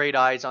had great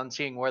eyes on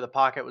seeing where the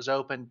pocket was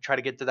open, try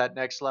to get to that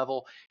next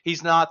level.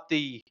 He's not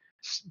the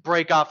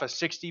break off a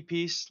 60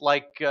 piece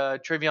like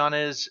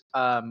Trivion is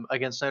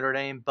against Notre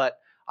Dame, but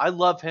I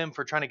love him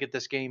for trying to get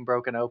this game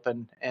broken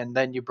open, and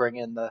then you bring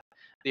in the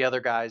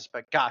other guys.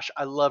 But gosh,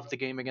 I loved the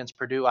game against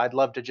Purdue. I'd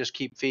love to just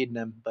keep feeding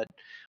him, but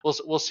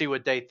we'll see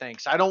what Day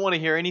thinks. I don't want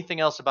to hear anything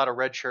else about a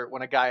red shirt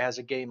when a guy has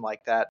a game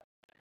like that,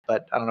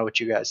 but I don't know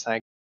what you guys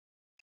think.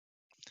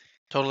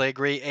 Totally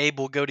agree. Abe,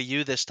 will go to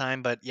you this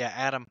time, but yeah,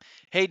 Adam,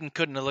 Hayden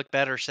couldn't have looked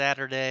better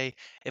Saturday.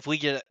 If we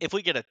get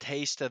a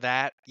taste of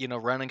that,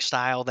 running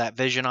style, that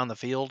vision on the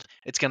field,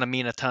 it's going to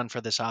mean a ton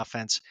for this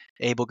offense.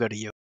 Abe, will go to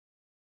you.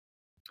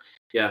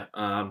 Yeah,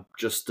 I'm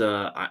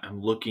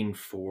looking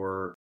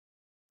for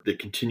the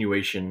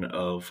continuation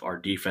of our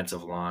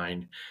defensive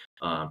line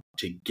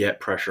to get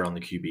pressure on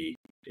the QB.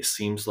 It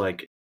seems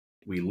like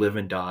we live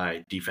and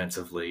die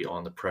defensively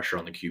on the pressure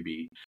on the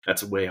QB.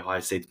 That's the way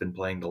Ohio State's been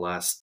playing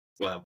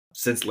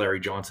since Larry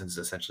Johnson's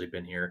essentially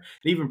been here,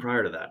 and even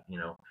prior to that,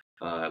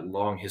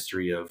 long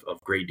history of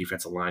great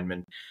defensive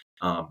linemen.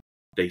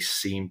 They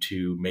seem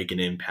to make an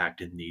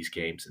impact in these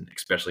games, and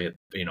especially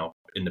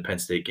in the Penn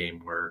State game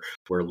where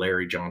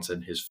Larry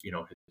Johnson, his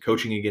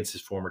coaching against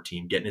his former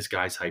team, getting his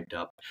guys hyped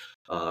up.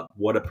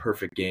 What a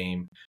perfect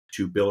game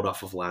to build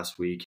off of last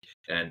week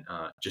and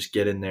just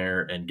get in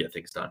there and get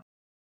things done.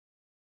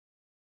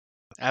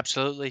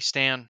 Absolutely,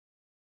 Stan.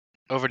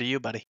 Over to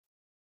you, buddy.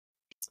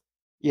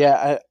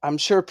 Yeah, I'm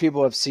sure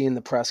people have seen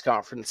the press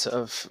conference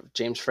of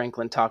James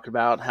Franklin talking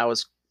about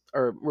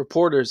or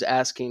reporters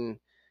asking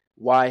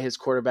why his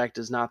quarterback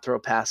does not throw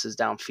passes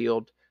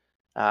downfield.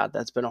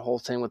 That's been a whole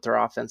thing with their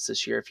offense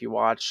this year. If you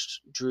watched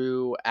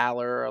Drew,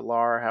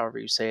 Alar, however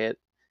you say it,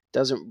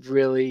 doesn't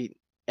really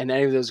in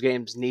any of those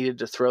games needed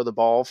to throw the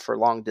ball for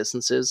long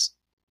distances.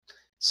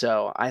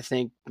 So I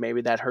think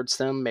maybe that hurts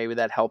them. Maybe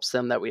that helps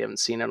them that we haven't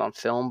seen it on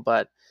film.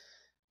 But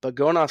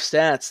going off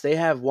stats, they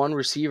have one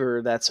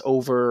receiver that's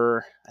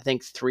over, I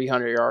think,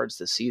 300 yards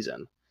this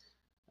season.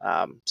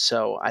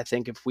 So I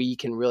think if we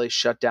can really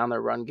shut down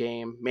their run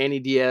game, Manny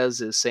Diaz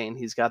is saying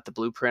he's got the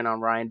blueprint on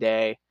Ryan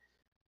Day.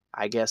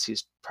 I guess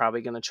he's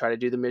probably going to try to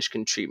do the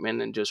Michigan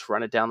treatment and just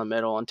run it down the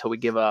middle until we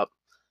give up.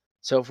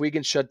 So if we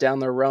can shut down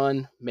their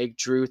run, make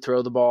Drew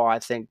throw the ball, I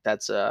think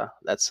that's a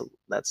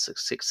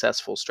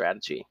successful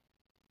strategy.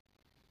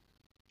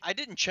 I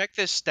didn't check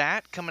this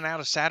stat coming out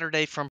of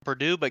Saturday from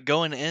Purdue, but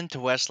going into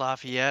West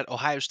Lafayette,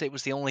 Ohio State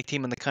was the only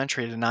team in the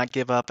country to not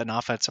give up an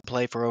offensive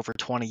play for over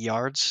 20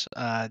 yards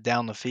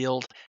down the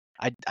field.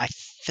 I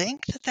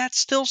think that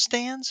still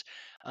stands.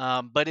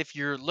 But if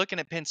you're looking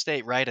at Penn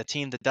State, right, a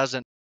team that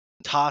doesn't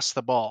toss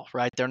the ball,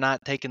 right, they're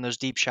not taking those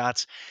deep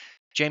shots.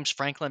 James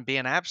Franklin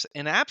being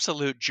an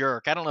absolute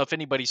jerk. I don't know if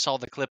anybody saw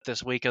the clip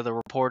this week of the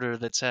reporter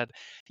that said,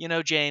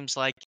 James,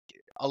 like,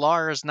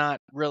 Alar is not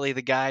really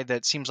the guy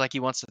that seems like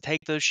he wants to take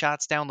those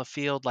shots down the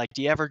field. Like,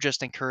 do you ever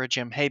just encourage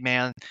him, hey,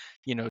 man,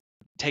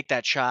 take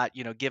that shot,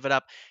 give it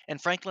up?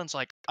 And Franklin's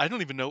like, I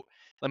don't even know.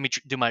 Let me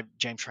do my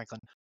James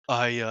Franklin.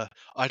 I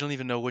don't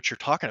even know what you're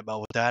talking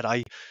about with that.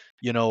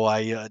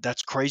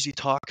 That's crazy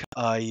talk.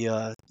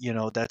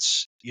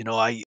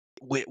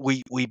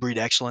 We breed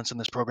excellence in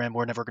this program.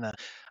 I'm never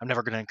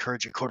gonna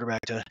encourage a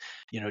quarterback to,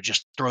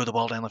 just throw the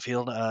ball down the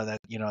field.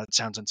 It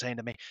sounds insane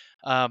to me.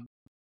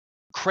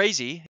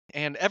 Crazy,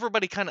 and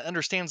everybody kind of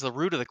understands the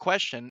root of the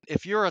question.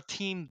 If you're a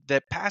team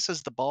that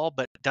passes the ball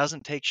but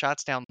doesn't take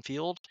shots down the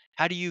field,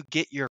 how do you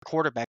get your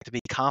quarterback to be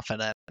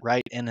confident,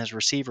 right, and his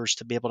receivers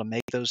to be able to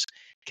make those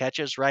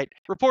catches, right?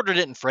 Reporter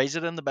didn't phrase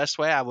it in the best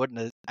way. I wouldn't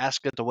have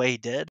asked it the way he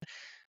did,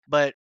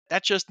 but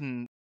that's just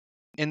and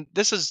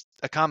this is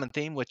a common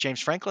theme with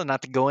James Franklin,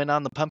 not to go in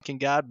on the pumpkin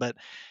god, but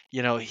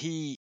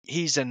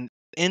he's an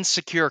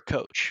insecure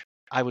coach.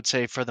 I would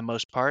say, for the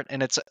most part.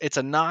 And it's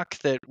a knock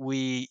that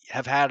we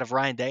have had of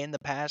Ryan Day in the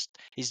past.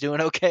 He's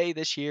doing okay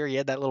this year. He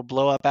had that little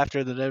blow up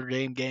after the Notre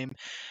Dame game.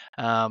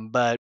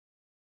 But,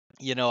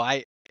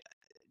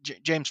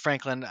 James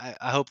Franklin,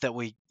 I hope that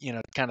we,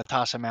 kind of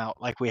toss him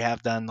out like we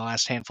have done the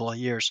last handful of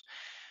years.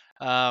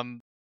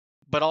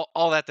 But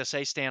all that to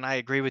say, Stan, I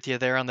agree with you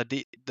there on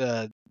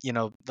the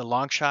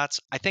long shots.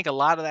 I think a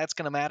lot of that's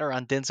going to matter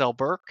on Denzel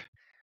Burke.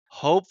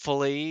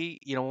 Hopefully,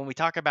 when we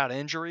talk about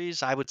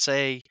injuries, I would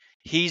say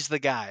he's the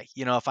guy.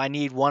 If I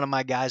need one of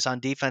my guys on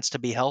defense to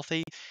be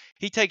healthy,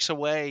 he takes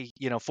away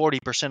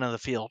 40% of the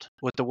field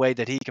with the way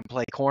that he can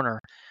play corner.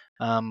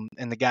 And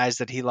the guys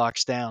that he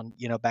locks down,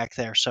 back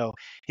there. So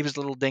he was a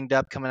little dinged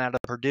up coming out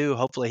of Purdue.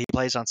 Hopefully he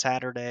plays on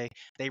Saturday.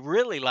 They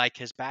really like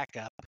his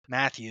backup,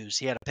 Matthews.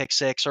 He had a pick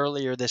six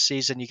earlier this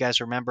season. You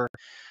guys remember,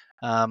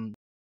 I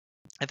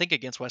think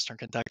against Western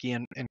Kentucky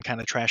in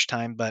kind of trash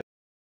time. But,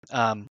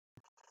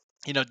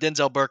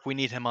 Denzel Burke, we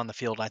need him on the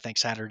field, I think,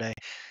 Saturday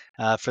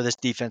for this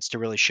defense to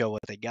really show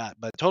what they got.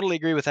 But totally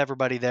agree with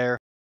everybody there.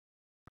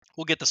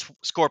 We'll get the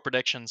score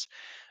predictions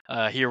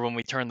here when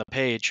we turn the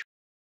page.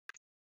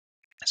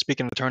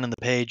 Speaking of turning the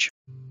page.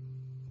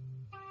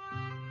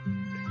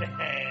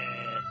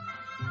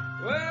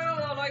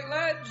 Well, all right,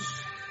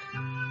 lads.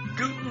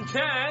 Guten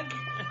Tag.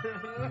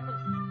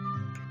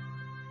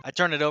 I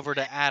turn it over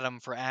to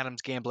Adam for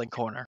Adam's Gambling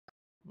Corner.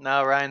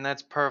 No, Ryan,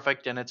 that's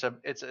perfect, and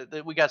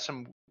we got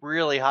some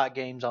really hot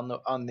games on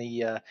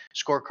the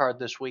scorecard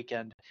this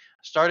weekend.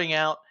 Starting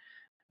out,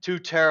 two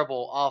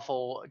terrible,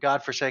 awful,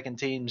 godforsaken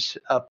teams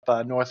up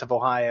north of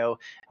Ohio.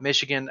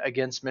 Michigan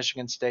against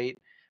Michigan State.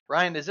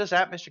 Ryan, is this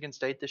at Michigan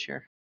State this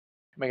year?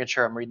 Making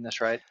sure I'm reading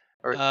this right.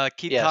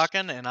 Keep yes.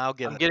 talking, and I'll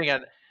get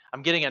it.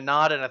 I'm getting a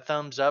nod and a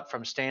thumbs up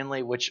from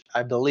Stanley, which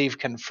I believe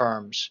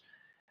confirms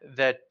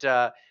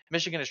that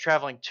Michigan is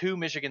traveling to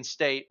Michigan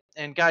State.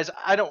 And guys,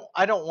 I don't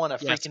want to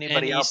freak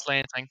anybody out. East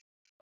Lansing.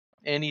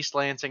 In East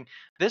Lansing.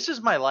 This is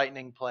my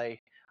lightning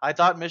play. I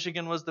thought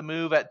Michigan was the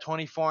move at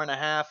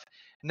 24.5.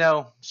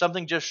 No,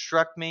 something just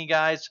struck me,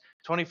 guys.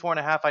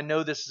 24.5. I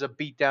know this is a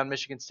beat down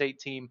Michigan State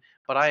team,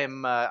 but I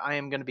am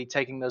going to be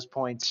taking those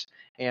points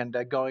and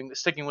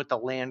sticking with the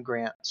land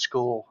grant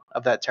school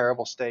of that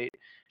terrible state.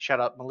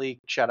 Shout out Malik.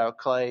 Shout out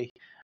Clay.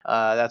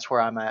 That's where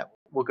I'm at.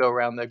 We'll go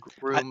around the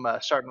room.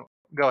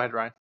 Go ahead,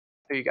 Ryan.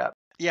 Who you got?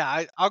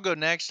 Yeah, I'll go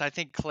next. I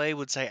think Clay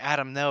would say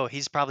Adam. No,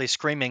 he's probably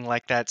screaming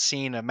like that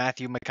scene of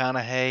Matthew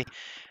McConaughey,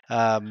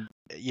 in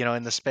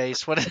the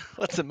space.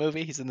 What's the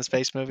movie? He's in the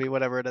space movie,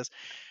 whatever it is.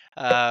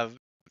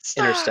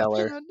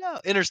 Interstellar. No,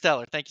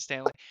 Interstellar. Thank you,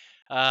 Stanley.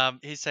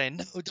 He's saying,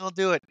 no, don't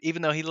do it.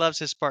 Even though he loves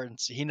his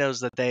Spartans, he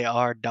knows that they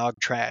are dog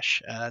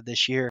trash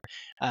this year.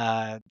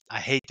 I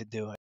hate to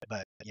do it,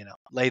 but,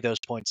 lay those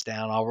points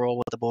down. I'll roll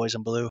with the boys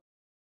in blue.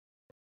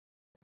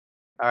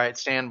 All right,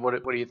 Stan,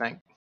 what do you think?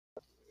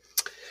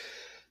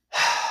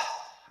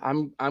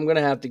 I'm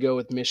gonna have to go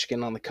with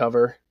Michigan on the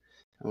cover.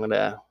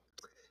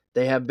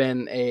 They have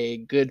been a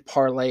good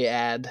parlay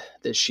ad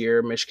this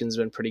year. Michigan's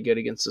been pretty good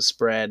against the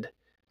spread.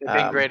 They've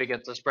been great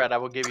against the spread. I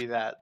will give you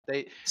that.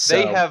 They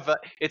have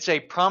it's a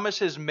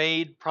promises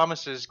made,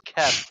 promises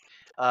kept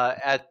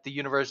at the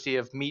University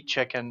of Meat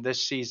Chicken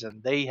this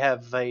season. They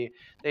have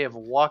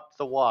walked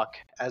the walk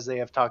as they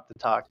have talked the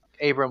talk.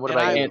 Abram, what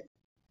about you?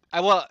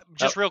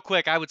 Real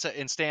quick, I would say,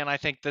 and Stan, I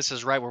think this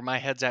is right where my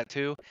head's at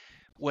too.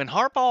 When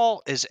Harbaugh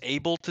is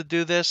able to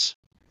do this,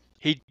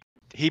 he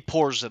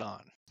pours it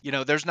on.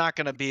 There's not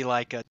going to be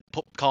like a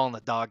calling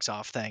the dogs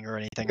off thing or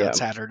anything on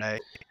Saturday.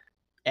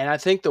 And I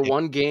think the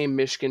one game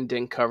Michigan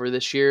didn't cover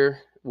this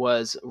year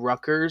was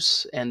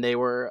Rutgers, and they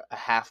were a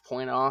half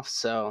point off.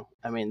 So,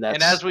 I mean,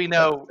 and as we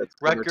know,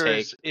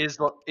 Rutgers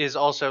is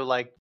also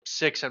like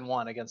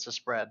 6-1 against the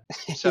spread.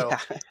 So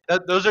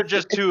those are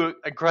just two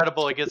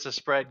incredible against the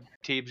spread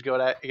teams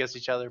going against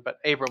each other. But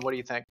Abram, what do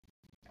you think?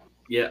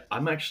 Yeah,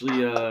 I'm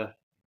actually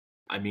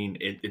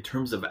in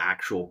terms of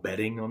actual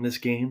betting on this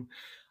game,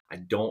 I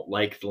don't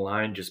like the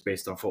line just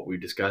based off what we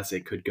discussed.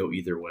 It could go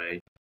either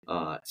way.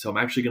 So I'm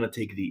actually going to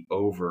take the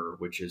over,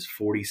 which is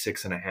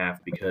 46.5,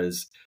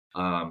 because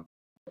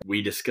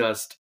we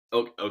discussed,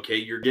 okay,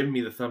 you're giving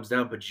me the thumbs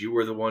down, but you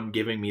were the one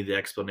giving me the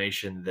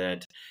explanation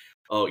that,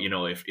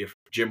 if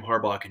Jim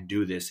Harbaugh can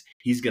do this,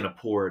 he's going to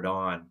pour it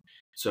on.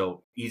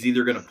 So he's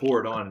either going to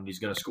pour it on and he's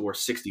going to score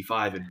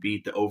 65 and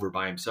beat the over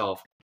by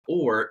himself,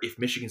 or if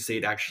Michigan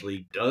State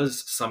actually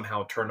does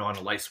somehow turn on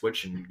a light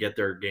switch and get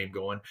their game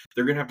going,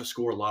 they're going to have to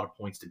score a lot of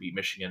points to beat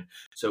Michigan.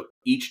 So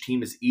each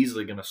team is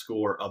easily going to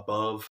score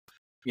above,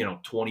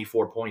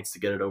 24 points to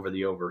get it over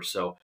the over.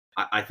 So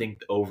I think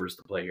the over is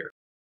the play here.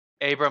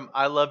 Abram,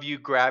 I love you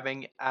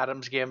grabbing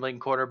Adam's Gambling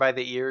Corner by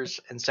the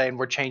ears and saying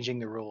we're changing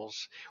the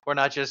rules. We're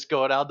not just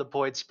going out the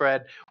point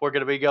spread. We're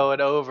going to be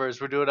going overs.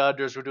 We're doing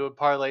unders. We're doing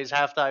parlays,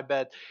 halftime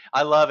bet.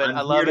 I love it.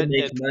 I love it.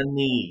 Make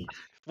money.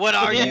 What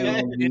are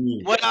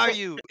you? What are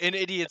you? An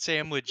idiot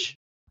sandwich.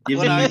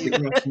 What are you?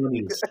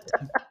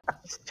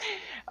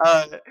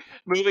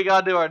 Moving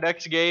on to our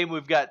next game,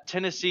 we've got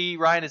Tennessee.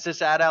 Ryan, is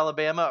this at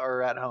Alabama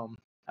or at home?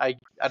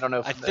 I don't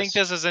know I from think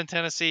this. this is in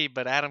Tennessee,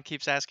 but Adam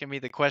keeps asking me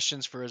the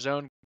questions for his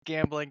own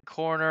gambling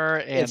corner,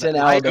 and It's in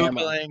I'm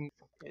Alabama. googling.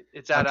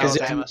 It's at Okay, it's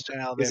Alabama. in Because if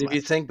Alabama.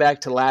 you think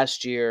back to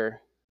last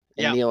year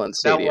in Yeah, Neyland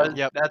That was Stadium,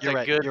 yep. that's You're a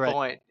right. good You're right.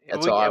 point.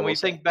 That's all I And will we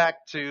say. think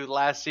back to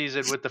last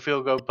season with the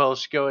field goal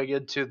post going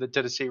into the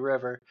Tennessee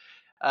River.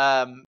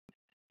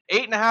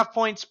 8.5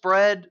 point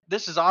spread.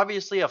 This is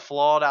obviously a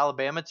flawed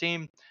Alabama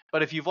team,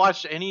 but if you've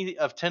watched any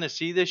of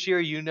Tennessee this year,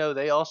 you know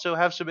they also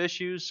have some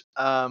issues.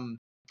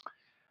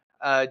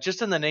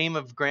 Just in the name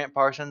of Grant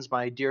Parsons,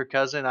 my dear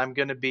cousin, I'm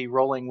going to be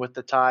rolling with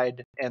the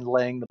Tide and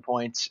laying the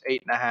points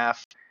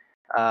 8.5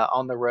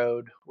 on the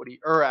road.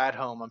 Or at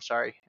home? I'm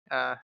sorry.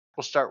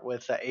 We'll start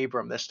with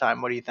Abram this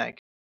time. What do you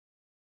think?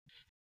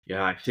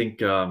 Yeah, I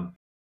think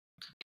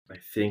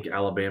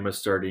Alabama's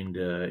starting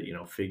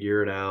to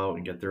figure it out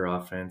and get their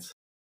offense,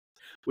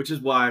 which is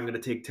why I'm going to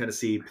take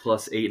Tennessee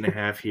plus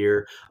 8.5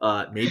 here.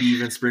 Maybe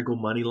even sprinkle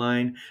money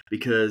line,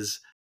 because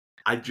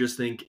I just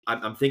think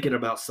I'm thinking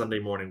about Sunday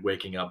morning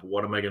waking up.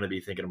 What am I going to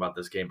be thinking about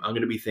this game? I'm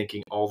going to be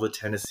thinking all the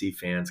Tennessee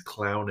fans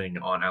clowning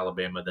on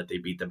Alabama that they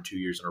beat them 2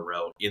 years in a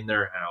row in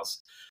their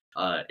house.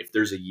 If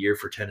there's a year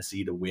for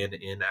Tennessee to win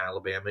in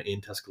Alabama,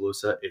 in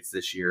Tuscaloosa, it's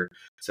this year.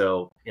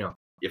 So,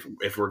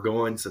 if we're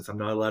going, since I'm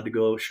not allowed to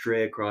go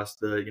stray across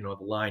the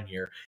the line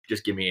here,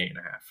 just give me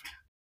 8.5.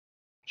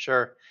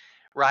 Sure.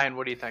 Ryan,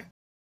 what do you think?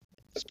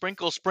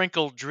 Sprinkle,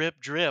 sprinkle, drip,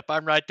 drip.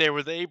 I'm right there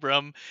with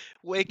Abram.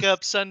 Wake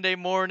up Sunday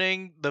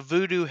morning, the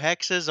voodoo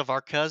hexes of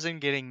our cousin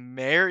getting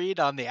married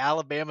on the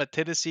Alabama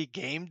Tennessee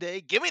game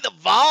day. Give me the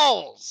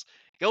Vols.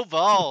 Go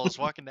Vols.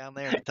 Walking down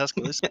there in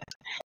Tuscaloosa.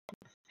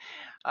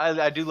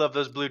 I do love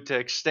those blue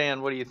ticks.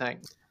 Stan, what do you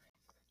think?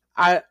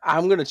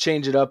 I'm going to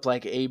change it up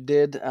like Abe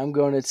did. I'm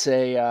going to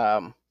say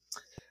I'm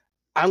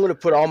going to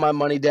put all my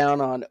money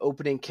down on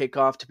opening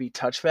kickoff to be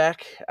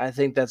touchback. I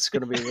think that's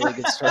going to be a really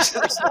good start to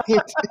the game.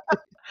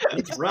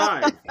 Let's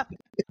ride.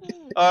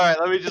 All right,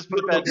 let me just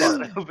put that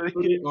down. Put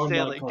it on my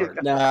Stanley, card.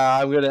 No,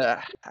 I'm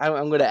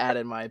gonna add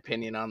in my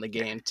opinion on the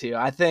game too.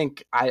 I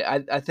think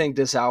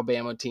this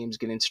Alabama team's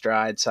getting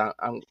stride. So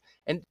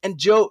and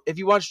Joe, if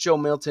you watch Joe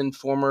Milton,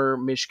 former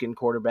Michigan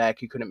quarterback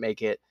who couldn't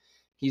make it,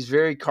 he's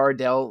very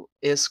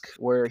Cardell-esque,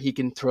 where he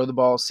can throw the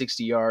ball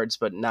 60 yards,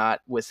 but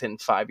not within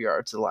 5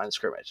 yards of the line of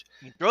scrimmage.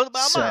 You throw the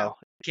ball So- a mile.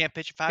 Can't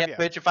pitch it 5 can't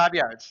yards. pitch it 5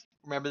 yards.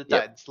 Remember the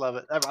Yep. Tides. Love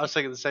it. I was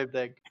thinking the same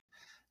thing.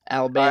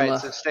 Alabama All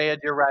right, so Stan,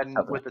 you're riding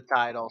Okay. with the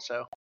Tide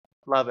also.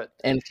 Love it.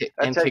 and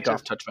That's it,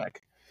 kickoff touchback.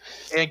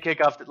 And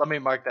kickoff. Let me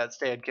mark that.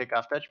 Stan,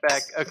 kickoff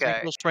touchback. Okay.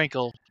 Sprinkle,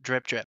 sprinkle,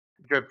 drip, drip.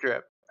 Drip,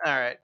 drip. All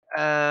right.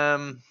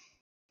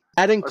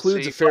 That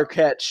includes see. a fair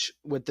catch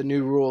with the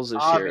new rules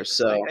this year.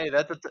 Obviously. So Hey,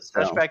 that's a so.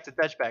 touchback to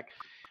touchback.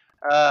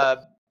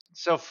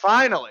 So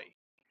finally,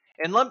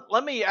 and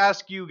let me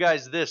ask you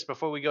guys this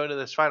before we go into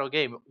this final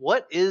game.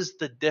 What is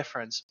the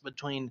difference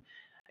between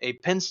a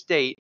Penn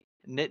State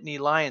Nittany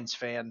Lions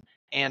fan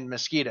and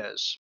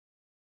mosquitoes?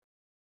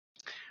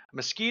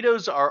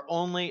 Mosquitoes are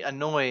only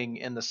annoying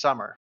in the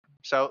summer.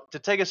 So to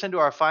take us into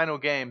our final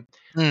game,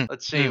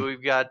 let's see.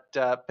 We've got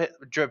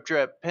drip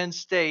drip Penn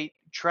State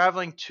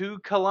traveling to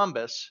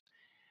Columbus.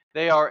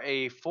 They are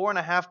a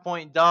 4.5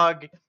 point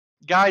dog.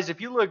 Guys,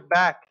 if you look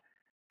back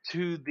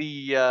to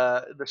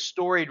the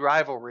storied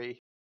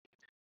rivalry,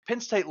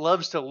 Penn State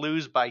loves to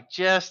lose by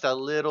just a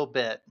little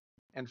bit,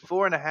 and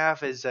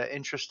 4.5 is an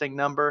interesting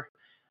number.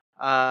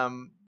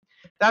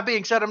 That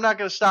being said, I'm not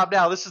going to stop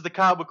now. This is the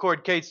Kyle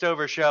McCord, Kate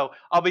Stover show.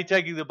 I'll be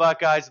taking the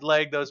Buckeyes,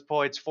 laying those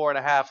points,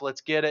 4.5.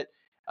 Let's get it.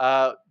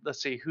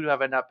 Let's see. Who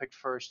have I not picked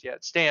first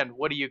yet? Stan,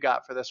 what do you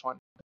got for this one?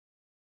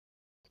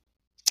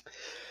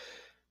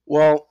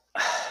 Well,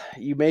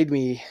 you made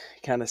me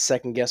kind of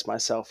second guess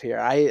myself here.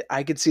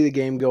 I could see the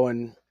game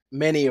going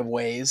many of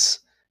ways.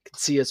 I could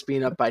see us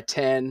being up by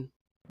 10,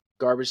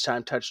 garbage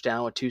time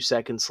touchdown with 2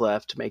 seconds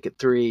left to make it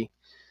 3.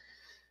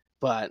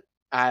 But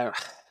I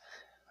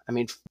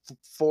mean,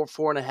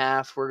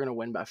 4.5, we're going to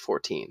win by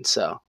 14.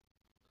 So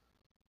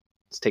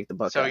let's take the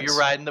Buckeyes. So you're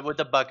riding with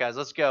the Buckeyes.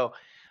 Let's go.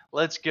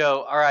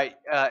 All right,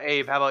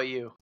 Abe, how about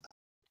you?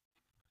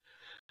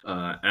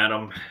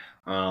 Adam,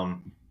 I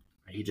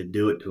hate to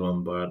do it to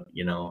him, but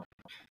I'm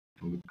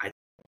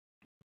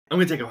going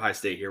to take Ohio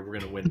State here. We're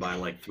going to win by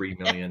like 3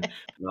 million.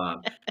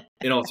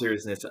 In all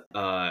seriousness,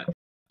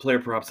 player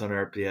props aren't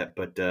up yet,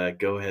 but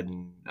go ahead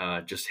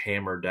and just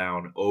hammer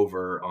down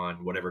over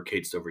on whatever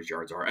Kate Stover's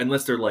yards are.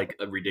 Unless they're like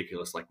a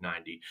ridiculous like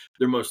 90,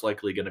 they're most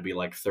likely going to be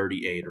like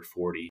 38 or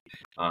 40.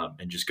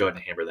 And just go ahead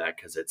and hammer that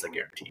because it's a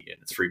guarantee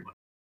and it's free money.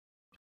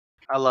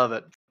 I love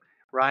it.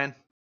 Ryan,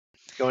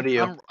 going to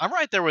you. I'm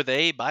right there with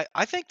Abe.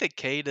 I think that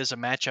Cade is a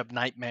matchup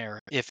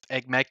nightmare if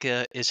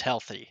Egmeka is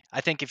healthy.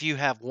 I think if you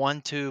have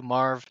 1-2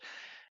 Marv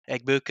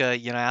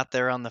Egbuka, out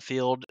there on the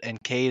field,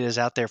 and Cade is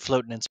out there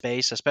floating in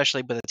space,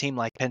 especially with a team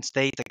like Penn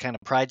State that kind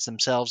of prides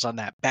themselves on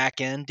that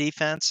back end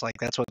defense, like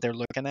that's what they're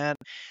looking at.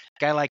 A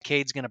guy like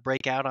Cade's going to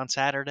break out on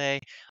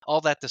Saturday.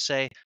 All that to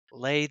say,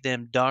 lay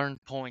them darn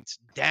points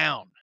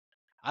down.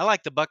 I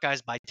like the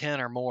Buckeyes by 10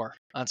 or more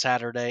on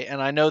Saturday,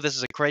 and I know this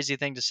is a crazy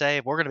thing to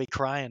say. We're going to be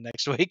crying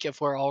next week if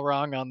we're all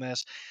wrong on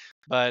this,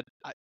 but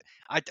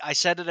I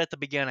said it at the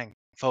beginning,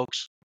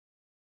 folks.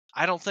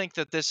 I don't think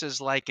that this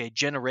is like a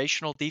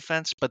generational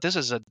defense, but this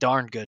is a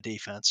darn good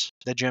defense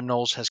that Jim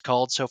Knowles has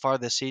called so far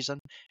this season.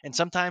 And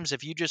sometimes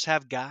if you just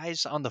have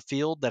guys on the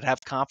field that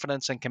have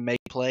confidence and can make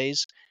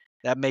plays,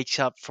 that makes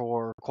up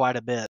for quite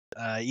a bit.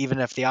 Even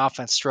if the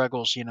offense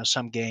struggles,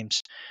 some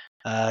games.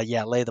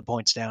 Lay the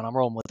points down. I'm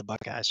rolling with the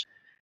Buckeyes.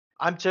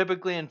 I'm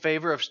typically in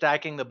favor of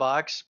stacking the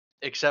box,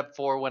 except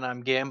for when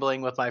I'm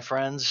gambling with my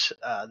friends.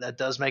 That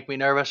does make me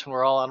nervous when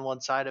we're all on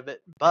one side of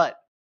it. But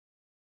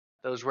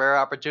those rare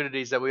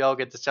opportunities that we all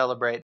get to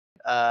celebrate,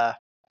 I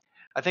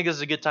think this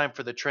is a good time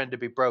for the trend to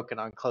be broken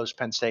on close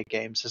Penn State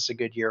games. This is a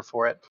good year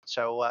for it.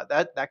 So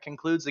that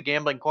concludes the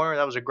gambling corner.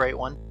 That was a great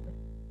one.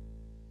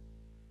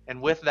 And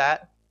with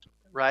that,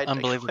 right?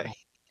 Unbelievable.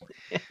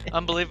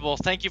 Unbelievable.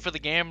 Thank you for the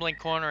gambling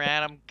corner,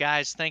 Adam.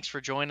 Guys, thanks for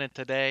joining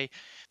today.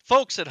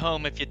 Folks at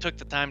home, if you took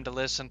the time to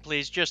listen,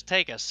 please just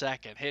take a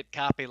second, hit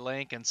copy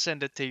link, and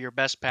send it to your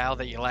best pal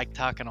that you like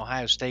talking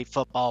Ohio State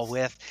football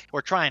with.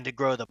 We're trying to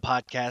grow the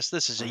podcast.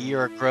 This is a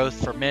year of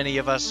growth for many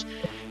of us.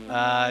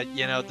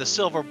 The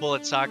Silver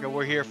Bullet Saga,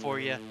 we're here for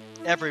you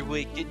every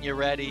week, getting you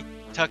ready,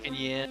 tucking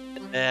you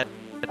in bed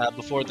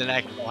before the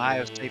next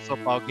Ohio State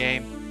football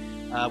game.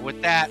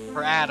 With that,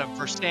 for Adam,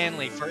 for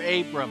Stanley, for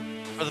Abram,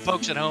 for the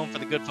folks at home, for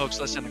the good folks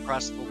listening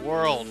across the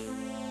world,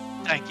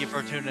 thank you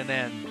for tuning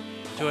in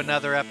to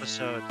another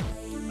episode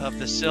of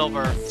the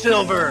Silver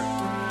Bullet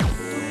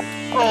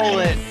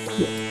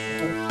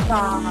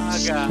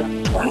Saga.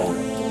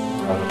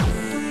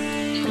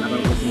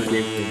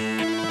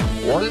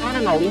 We're not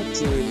an elite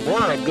team.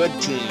 We're a good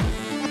team.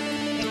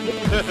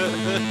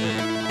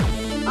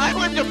 I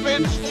went to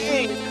Penn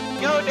State.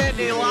 Go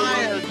Denny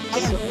Lions.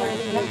 Should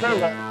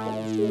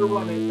have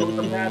run it. It was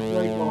a bad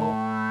play call.